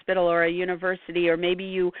a hospital or a university, or maybe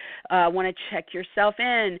you want to check yourself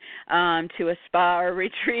in to a spa or a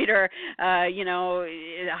retreat or,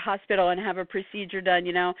 a hospital and have a procedure done,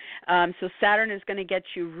 So Saturn is going to get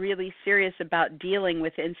you really serious about dealing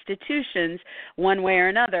with institutions one way or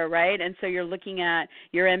another, right? And so you're looking at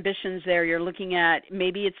your ambitions there. You're looking at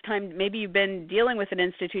maybe it's time, maybe you've been dealing with an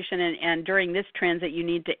institution and during this transit you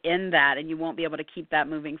need to end that and you won't be able to keep that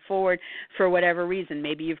moving forward for whatever reason.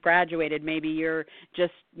 Maybe you've graduated. Maybe you're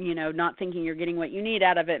just, not thinking you're getting what you need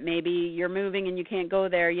out of it. Maybe you're moving and you can't go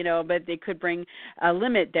there, but they could bring a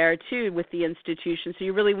limit there too with the institution. So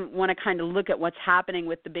you really want to kind of look at what's happening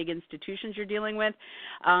with the big institutions you're dealing with.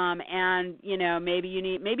 And,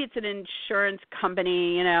 maybe it's an insurance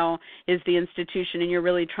company, is the institution, and you're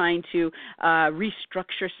really trying to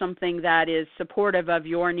restructure something that is supportive of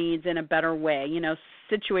your needs in a better way,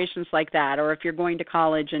 situations like that, or if you're going to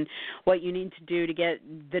college and what you need to do to get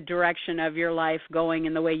the direction of your life going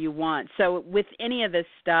in the way you want. So with any of this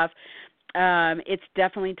stuff, it's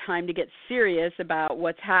definitely time to get serious about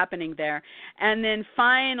what's happening there. And then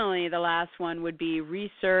finally, the last one would be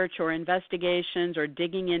research or investigations or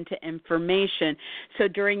digging into information. So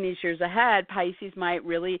during these years ahead, Pisces might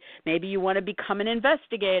really, maybe you want to become an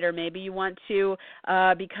investigator. Maybe you want to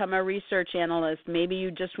become a research analyst. Maybe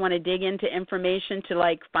you just want to dig into information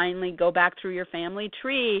to finally go back through your family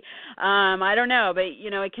tree. I don't know, but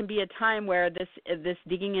it can be a time where this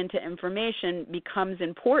digging into information becomes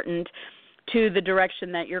important to the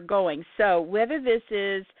direction that you're going. So whether this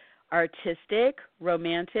is artistic,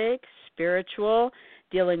 romantic, spiritual,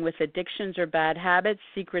 dealing with addictions or bad habits,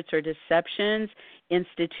 secrets or deceptions,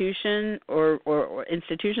 institutions or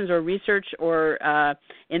research or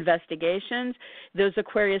investigations, those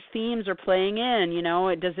Aquarius themes are playing in.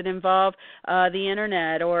 Does it involve the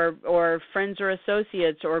internet or friends or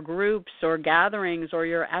associates or groups or gatherings or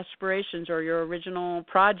your aspirations or your original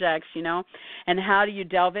projects, and how do you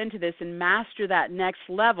delve into this and master that next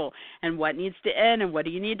level, and what needs to end and what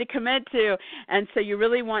do you need to commit to? And so you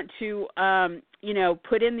really want to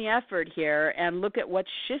put in the effort here and look at what's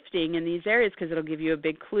shifting in these areas, because it'll give you a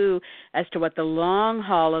big clue as to what the long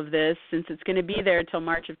haul of this, since it's going to be there until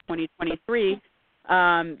March of 2023,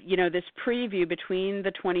 this preview between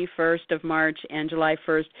the 21st of March and July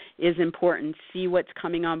 1st is important. See what's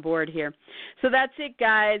coming on board here. So that's it,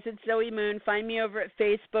 guys. It's Zoe Moon. Find me over at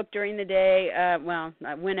Facebook during the day.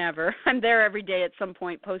 Whenever. I'm there every day at some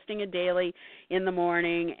point, posting a daily in the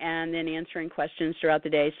morning and then answering questions throughout the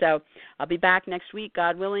day. So I'll be back next week,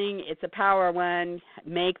 God willing. It's a power one.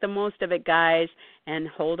 Make the most of it, guys, and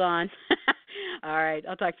hold on. All right.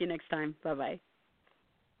 I'll talk to you next time. Bye-bye.